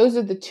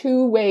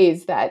two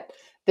ways that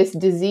this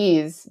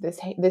disease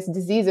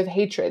of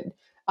hatred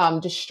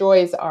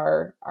destroys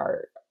our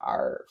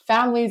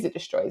families. It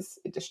destroys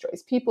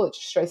people. It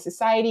destroys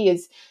society.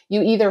 Is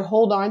you either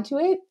hold on to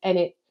it and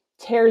it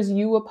tears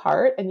you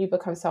apart and you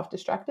become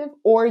self-destructive,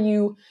 or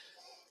you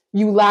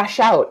lash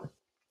out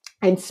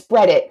and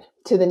spread it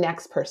to the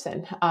next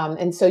person.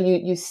 And so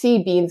you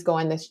see Beans go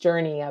on this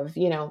journey of,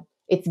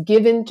 it's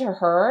given to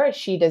her.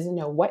 She doesn't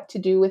know what to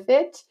do with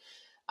it.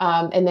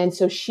 And then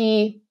so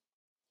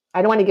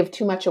I don't want to give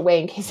too much away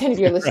in case any of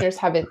your listeners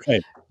haven't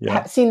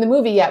seen the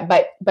movie yet,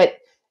 but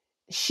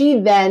she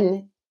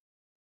then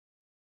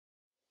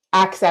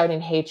acts out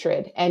in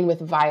hatred and with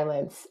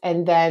violence.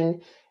 And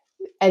then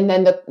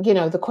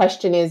the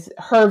question is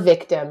her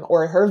victim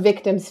or her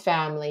victim's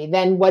family.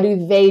 Then what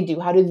do they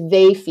do? How do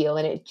they feel?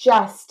 And it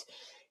just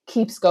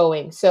keeps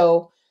going.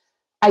 So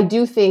I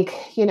do think,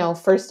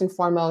 first and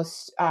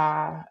foremost,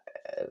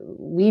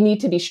 we need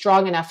to be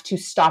strong enough to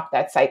stop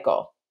that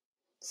cycle.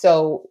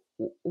 So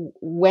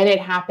when it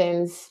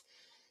happens,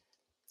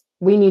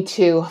 we need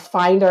to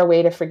find our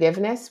way to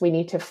forgiveness. We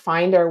need to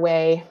find our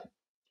way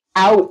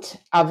out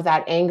of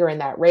that anger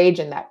and that rage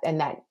and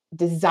that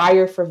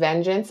desire for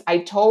vengeance. I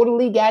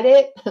totally get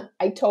it.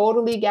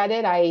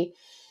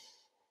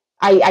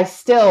 I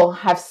still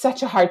have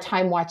such a hard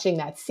time watching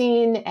that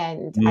scene.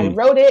 And I Mm.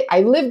 wrote it,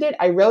 I lived it,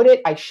 I wrote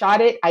it, I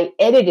shot it, I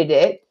edited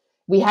it.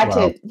 We had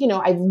Wow.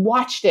 to, I've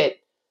watched it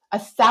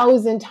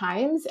 1,000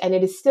 times and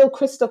it is still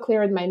crystal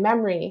clear in my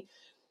memory.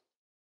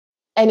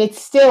 And it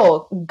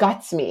still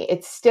guts me.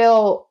 It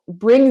still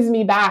brings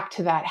me back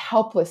to that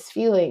helpless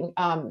feeling.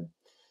 And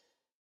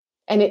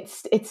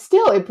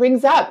it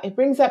brings up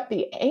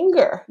the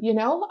anger,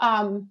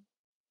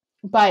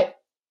 but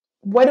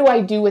what do I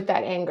do with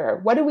that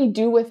anger? What do we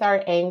do with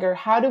our anger?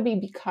 How do we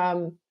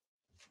become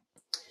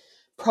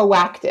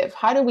proactive?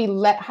 How do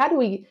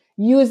we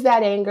use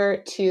that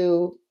anger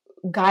to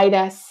guide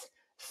us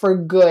for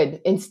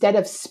good instead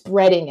of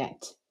spreading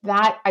it?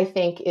 That, I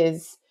think,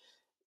 is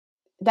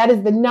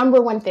the number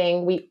one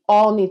thing we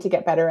all need to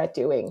get better at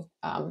doing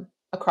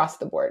across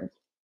the board.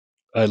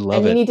 I love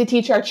and we it. need to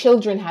teach our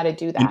children how to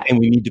do that. And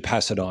we need to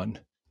pass it on.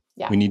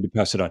 Yeah. We need to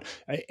pass it on.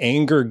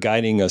 Anger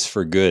guiding us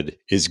for good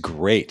is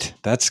great.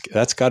 That's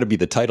got to be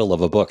the title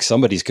of a book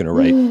somebody's going to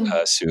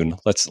write soon.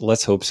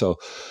 Let's hope so.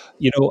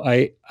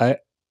 I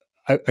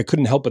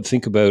couldn't help but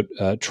think about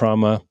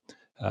trauma.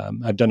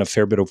 I've done a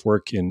fair bit of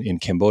work in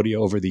Cambodia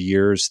over the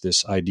years.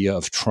 This idea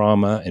of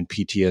trauma and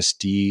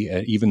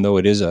PTSD, even though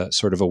it is a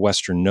sort of a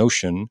Western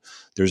notion,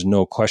 there's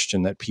no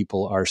question that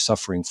people are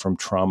suffering from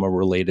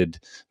trauma-related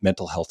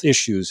mental health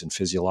issues and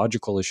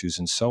physiological issues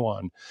and so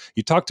on.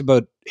 You talked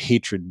about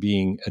hatred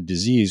being a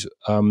disease.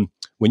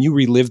 When you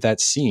relive that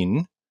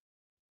scene,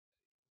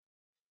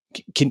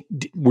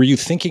 were you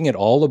thinking at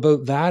all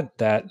about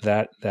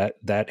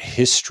that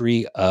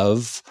history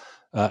of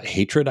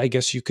hatred, I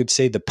guess you could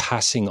say, the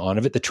passing on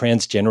of it, the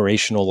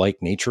transgenerational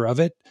like nature of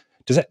it?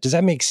 Does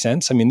that make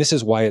sense? I mean, this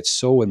is why it's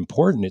so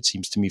important, it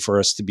seems to me, for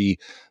us to be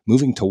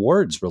moving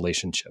towards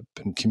relationship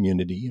and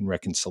community and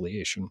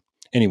reconciliation.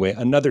 Anyway,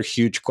 another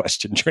huge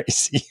question,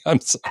 Tracy. I'm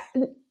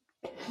sorry.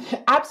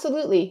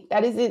 Absolutely.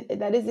 That is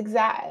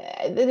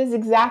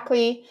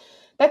exactly,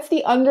 that's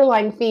the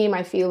underlying theme,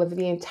 I feel, of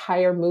the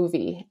entire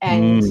movie.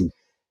 And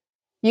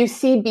you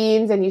see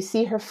Beans and you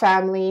see her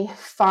family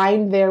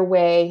find their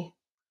way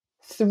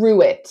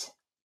through it.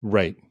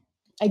 Right.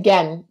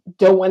 Again,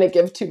 don't want to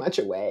give too much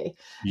away.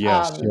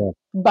 Yes.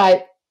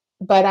 But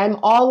I'm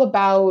all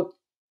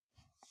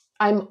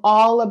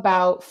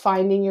about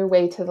finding your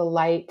way to the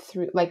light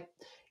through, like,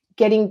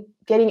 getting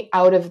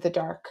out of the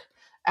dark,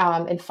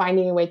 and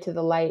finding your way to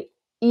the light,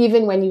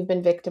 even when you've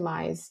been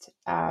victimized.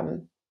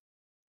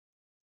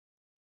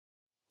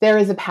 There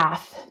is a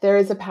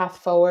path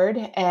forward,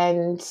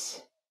 and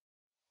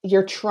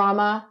your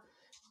trauma,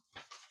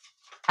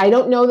 I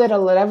don't know that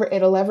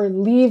it'll ever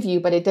leave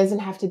you, but it doesn't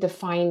have to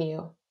define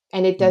you,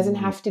 and it doesn't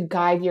have to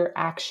guide your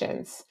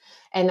actions.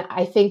 And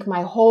I think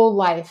my whole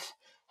life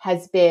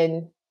has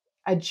been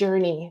a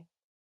journey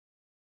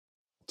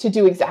to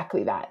do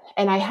exactly that.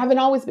 And I haven't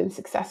always been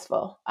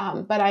successful,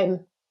 but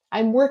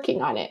I'm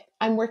working on it.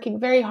 I'm working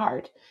very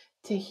hard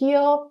to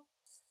heal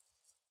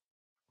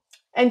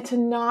and to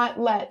not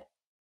let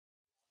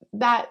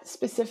that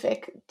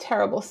specific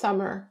terrible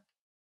summer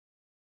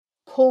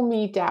pull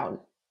me down.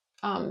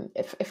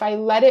 If I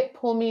let it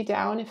pull me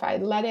down, if I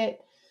let it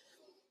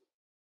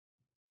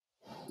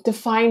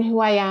define who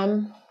I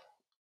am,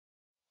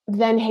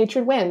 then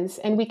hatred wins,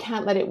 and we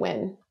can't let it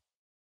win.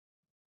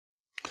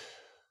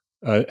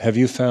 Have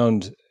you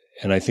found,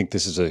 and I think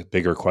this is a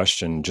bigger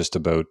question just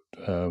about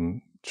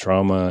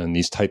trauma and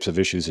these types of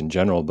issues in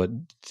general, but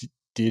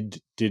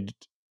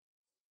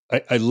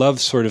I love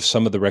sort of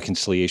some of the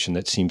reconciliation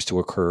that seems to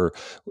occur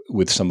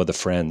with some of the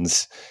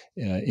friends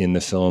in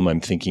the film. I'm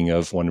thinking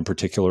of one in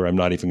particular. I'm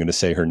not even going to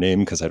say her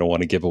name because I don't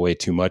want to give away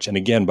too much. And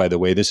again, by the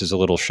way, this is a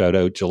little shout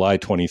out, July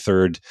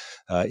 23rd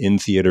in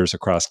theaters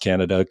across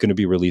Canada, going to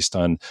be released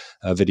on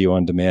video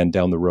on demand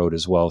down the road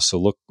as well.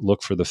 So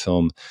look for the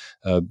film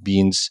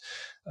Beans.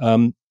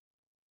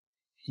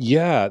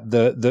 Yeah,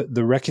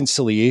 the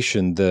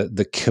reconciliation,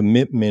 the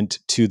commitment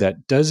to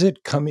that. Does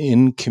it come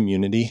in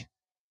community?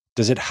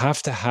 Does it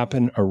have to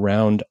happen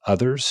around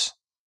others?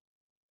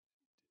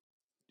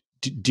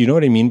 Do you know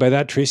what I mean by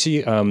that,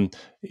 Tracy?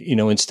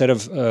 Instead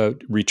of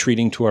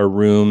retreating to our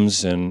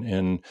rooms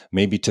and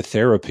maybe to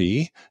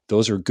therapy,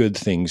 those are good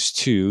things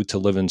too, to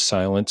live in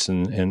silence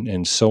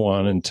and so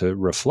on, and to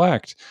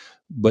reflect.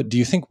 But do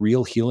you think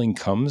real healing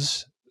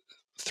comes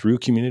through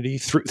community,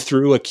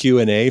 through a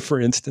Q&A, for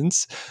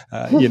instance,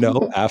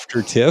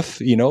 after TIFF?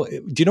 Do you know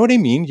what I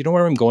mean? You know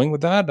where I'm going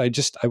with that?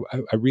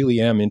 I really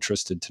am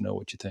interested to know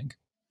what you think.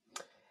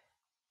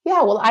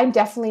 Yeah, well, I'm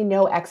definitely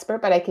no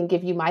expert, but I can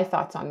give you my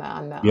thoughts on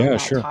that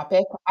sure.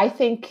 topic. I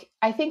think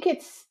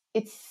it's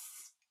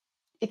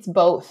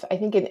both. I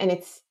think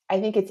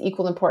it's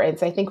equal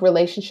importance. I think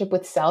relationship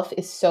with self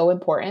is so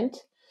important.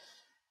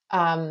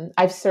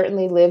 I've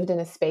certainly lived in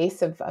a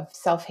space of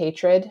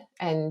self-hatred,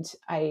 and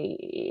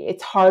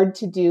it's hard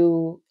to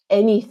do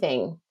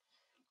anything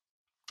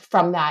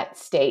from that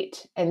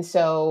state. And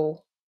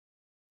so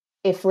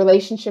if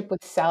relationship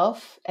with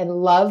self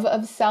and love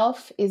of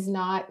self is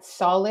not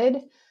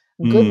solid,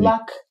 good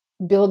luck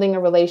building a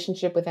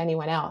relationship with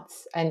anyone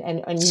else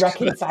and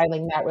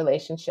reconciling that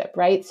relationship,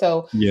 right?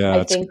 So yeah,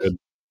 I think good.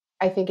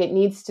 I think it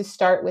needs to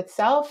start with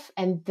self,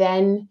 and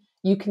then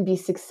you can be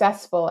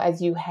successful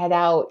as you head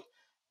out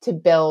to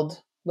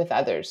build with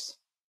others.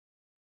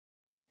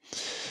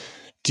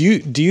 Do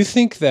you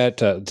think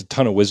that a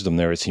ton of wisdom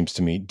there? It seems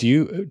to me.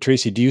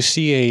 Tracy? Do you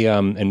see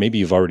and maybe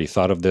you've already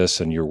thought of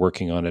this and you're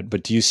working on it,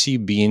 but do you see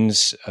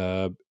Beans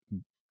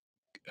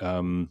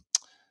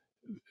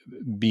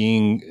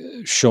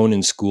being shown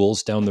in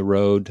schools down the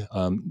road?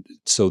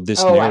 So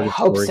this narrative I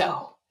hope story,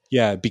 so.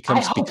 yeah, it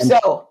becomes.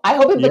 So. I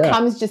hope it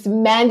becomes just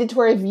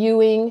mandatory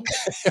viewing.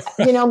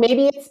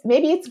 Maybe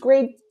it's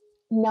grade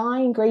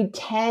 9, grade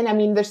 10. I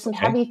mean, there's some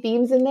heavy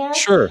themes in there.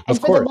 Sure, and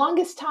of course. For the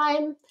longest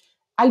time,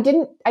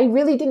 I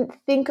really didn't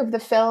think of the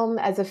film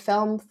as a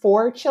film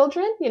for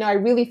children. I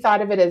really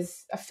thought of it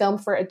as a film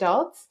for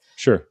adults.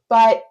 Sure.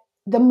 But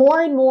the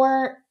more and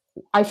more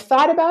I've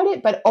thought about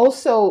it, but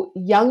also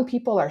young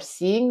people are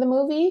seeing the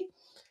movie,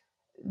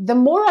 the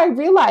more I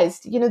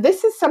realized,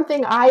 this is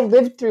something I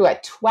lived through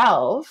at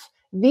 12.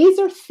 These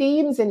are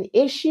themes and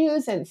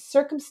issues and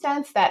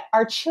circumstance that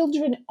our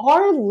children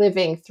are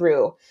living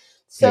through.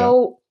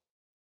 So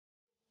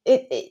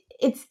it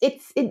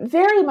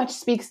very much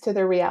speaks to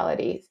the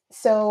reality.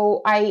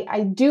 So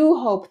I do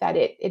hope that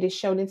it is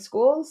shown in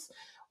schools.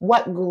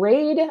 What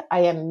grade, I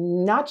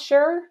am not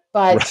sure,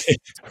 but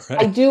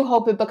right. I do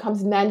hope it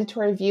becomes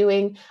mandatory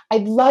viewing.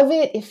 I'd love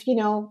it if,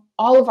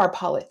 all of our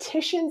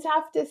politicians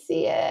have to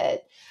see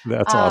it.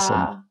 That's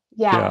awesome.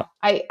 Yeah.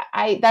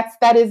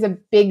 That is a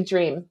big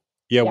dream.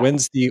 Yeah.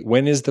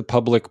 When is the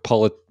public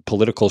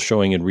political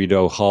showing in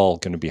Rideau Hall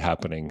going to be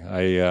happening?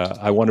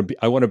 I want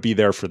to be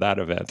there for that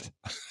event.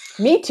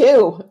 Me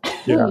too.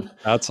 Yeah,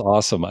 that's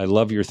awesome. I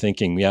love your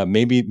thinking. Yeah,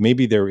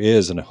 maybe there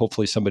is, and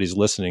hopefully somebody's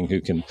listening who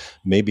can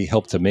maybe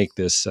help to make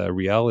this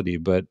reality.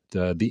 But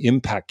the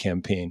impact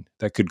campaign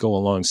that could go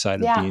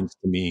alongside of Beans,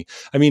 to me.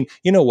 I mean,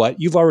 you know what?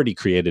 You've already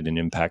created an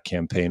impact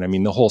campaign. I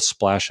mean, the whole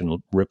splash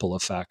and ripple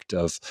effect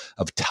of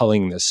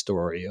telling this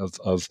story of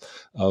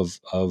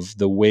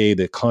the way,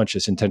 the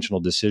conscious, intentional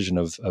decision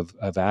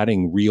of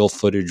adding real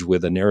footage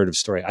with a narrative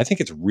story. I think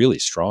it's really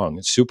strong.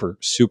 It's super,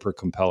 super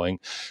compelling.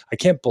 I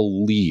can't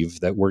believe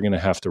that we're going to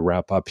have to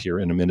wrap up here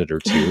in a minute or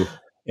two.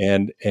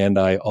 And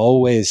I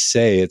always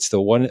say it's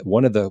the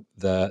one of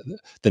the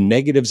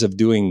negatives of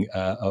doing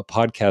a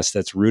podcast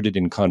that's rooted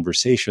in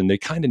conversation. They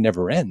kind of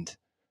never end,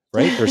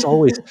 right? There's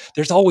always,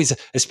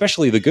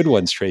 especially the good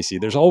ones, Tracy.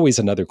 There's always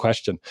another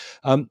question.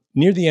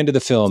 Near the end of the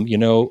film,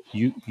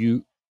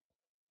 you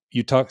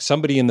talk.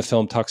 Somebody in the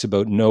film talks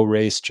about no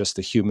race, just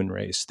the human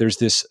race. There's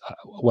this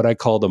what I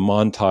call the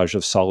montage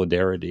of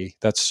solidarity.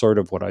 That's sort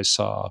of what I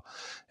saw,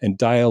 and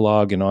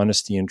dialogue and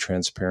honesty and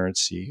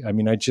transparency. I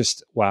mean,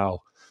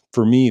 wow.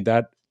 For me,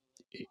 that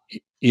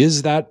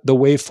the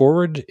way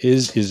forward?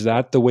 Is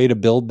that the way to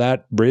build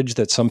that bridge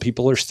that some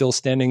people are still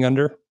standing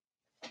under?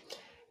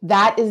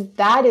 That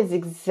is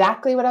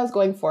exactly what I was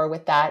going for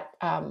with that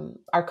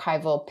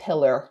archival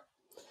pillar.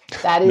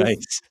 That is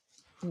nice.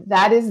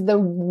 That is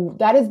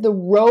the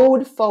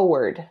road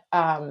forward.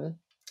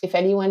 If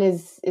anyone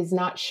is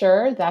not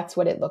sure, that's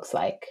what it looks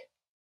like.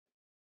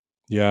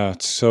 Yeah,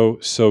 it's so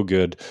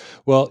good.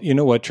 Well, you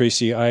know what,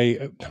 Tracy?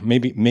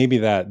 Maybe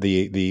that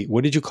the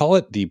what did you call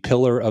it? The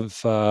pillar of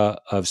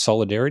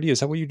solidarity. Is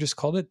that what you just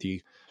called it?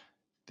 The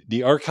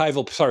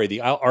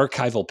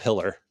archival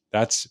pillar.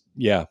 That's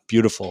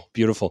beautiful.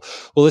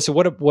 Well, listen,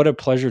 what a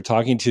pleasure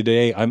talking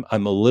today.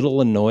 I'm a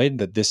little annoyed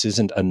that this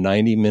isn't a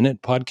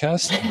 90-minute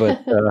podcast,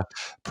 but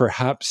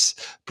perhaps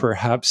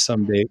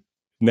someday.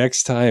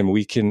 Next time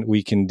we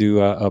can do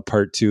a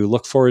part 2.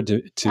 Look forward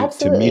to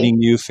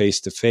meeting you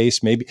face to face.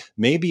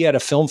 Maybe at a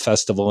film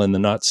festival in the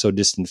not so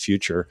distant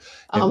future.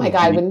 Oh my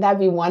God, wouldn't that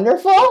be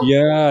wonderful?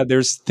 Yeah,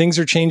 things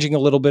are changing a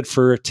little bit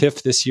for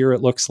TIFF this year.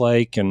 It looks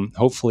like, and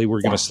hopefully we're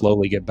going to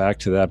slowly get back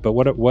to that. But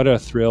what a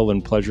thrill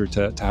and pleasure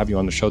to have you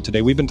on the show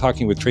today. We've been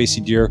talking with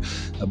Tracy Deer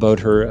about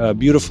her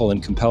beautiful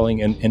and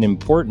compelling and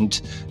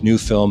important new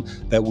film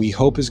that we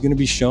hope is going to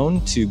be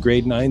shown to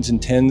grade 9s and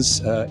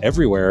 10s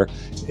everywhere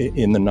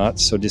in the not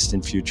so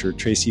distant future.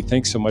 Tracy,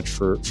 thanks so much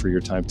for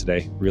your time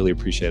today. Really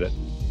appreciate it.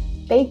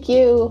 Thank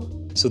you.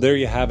 So there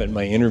you have it,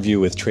 my interview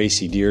with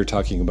Tracy Deer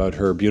talking about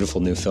her beautiful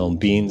new film,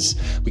 Beans.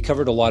 We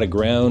covered a lot of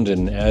ground,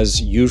 and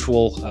as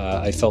usual,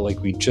 I felt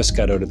like we just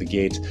got out of the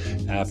gate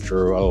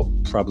after,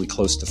 probably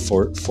close to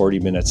 40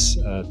 minutes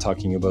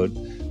talking about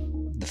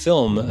the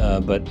film,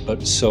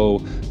 but so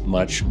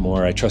much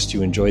more. I trust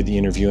you enjoyed the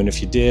interview, and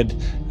if you did,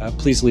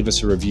 please leave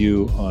us a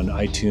review on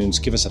iTunes,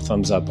 give us a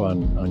thumbs up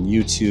on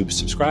YouTube,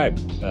 subscribe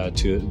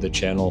to the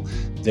channel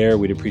there.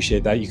 We'd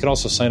appreciate that. You can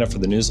also sign up for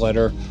the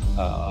newsletter,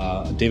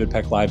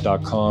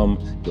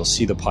 davidpecklive.com. You'll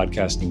see the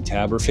podcasting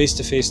tab, or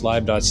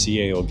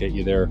facetofacelive.ca will get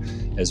you there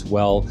as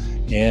well.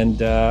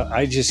 And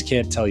I just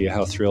can't tell you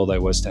how thrilled I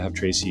was to have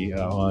Tracy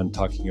on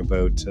talking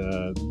about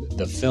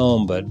the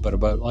film, but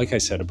about, like I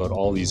said, about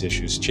all these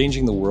issues,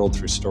 changing the world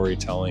through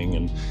storytelling.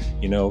 And,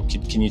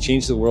 can you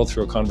change the world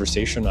through a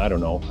conversation? I don't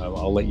know.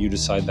 I'll let you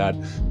decide that.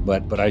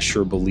 But I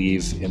sure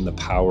believe in the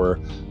power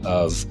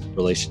of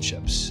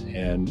relationships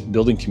and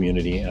building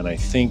community. And I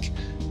think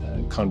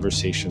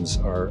conversations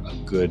are a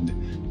good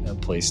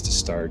place to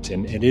start.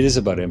 And it is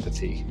about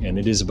empathy, and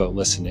it is about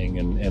listening.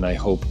 And I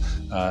hope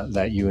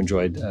that you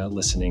enjoyed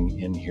listening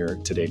in here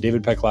today.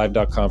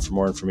 DavidPeckLive.com for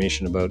more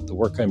information about the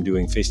work I'm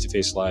doing,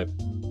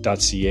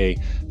 FaceToFaceLive.ca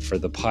for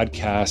the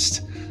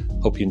podcast.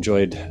 Hope you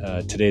enjoyed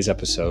today's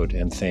episode,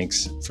 and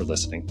thanks for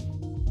listening.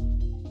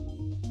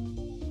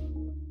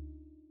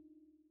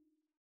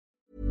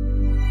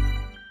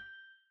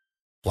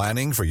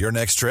 Planning for your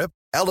next trip?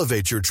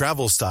 Elevate your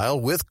travel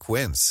style with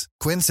Quince.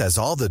 Quince has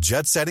all the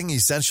jet-setting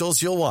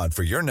essentials you'll want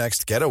for your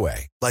next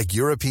getaway, like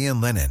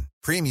European linen,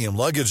 premium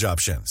luggage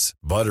options,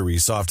 buttery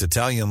soft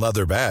Italian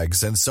leather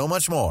bags, and so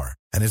much more.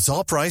 And it's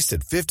all priced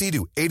at 50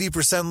 to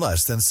 80%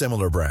 less than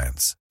similar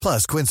brands.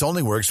 Plus, Quince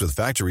only works with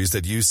factories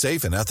that use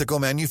safe and ethical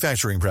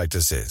manufacturing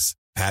practices.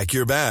 Pack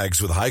your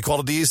bags with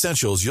high-quality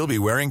essentials you'll be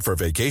wearing for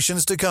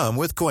vacations to come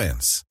with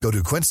Quince. Go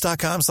to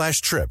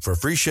quince.com/trip for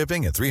free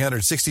shipping and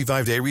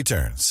 365-day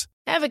returns.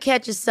 Ever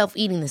catch yourself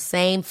eating the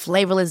same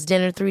flavorless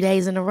dinner 3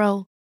 days in a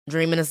row?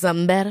 Dreaming of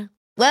something better?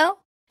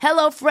 Well,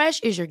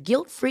 HelloFresh is your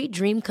guilt-free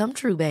dream come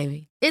true,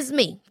 baby. It's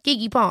me,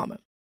 Keke Palmer.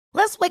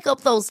 Let's wake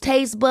up those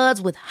taste buds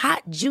with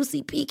hot,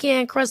 juicy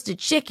pecan-crusted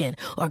chicken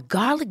or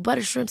garlic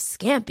butter shrimp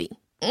scampi.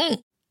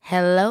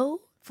 Hello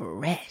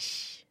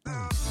Fresh.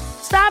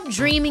 Stop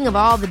dreaming of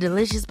all the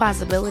delicious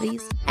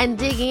possibilities and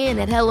dig in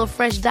at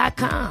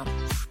HelloFresh.com.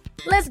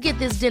 Let's get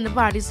this dinner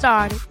party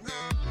started.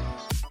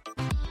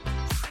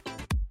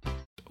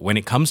 When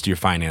it comes to your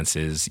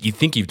finances, you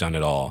think you've done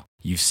it all.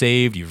 You've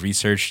saved, you've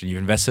researched, and you've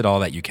invested all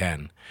that you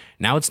can.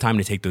 Now it's time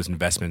to take those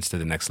investments to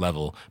the next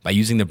level by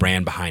using the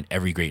brand behind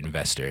every great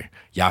investor,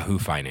 Yahoo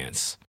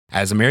Finance.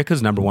 As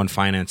America's #1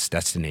 finance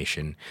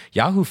destination,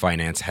 Yahoo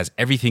Finance has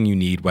everything you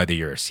need, whether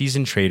you're a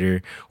seasoned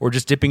trader or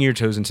just dipping your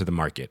toes into the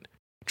market.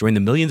 Join the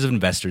millions of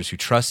investors who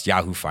trust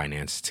Yahoo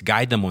Finance to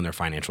guide them on their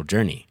financial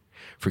journey.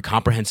 For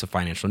comprehensive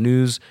financial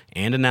news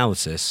and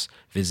analysis,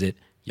 visit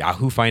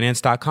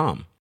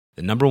yahoofinance.com,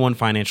 the #1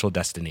 financial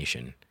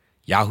destination,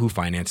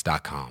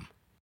 yahoofinance.com.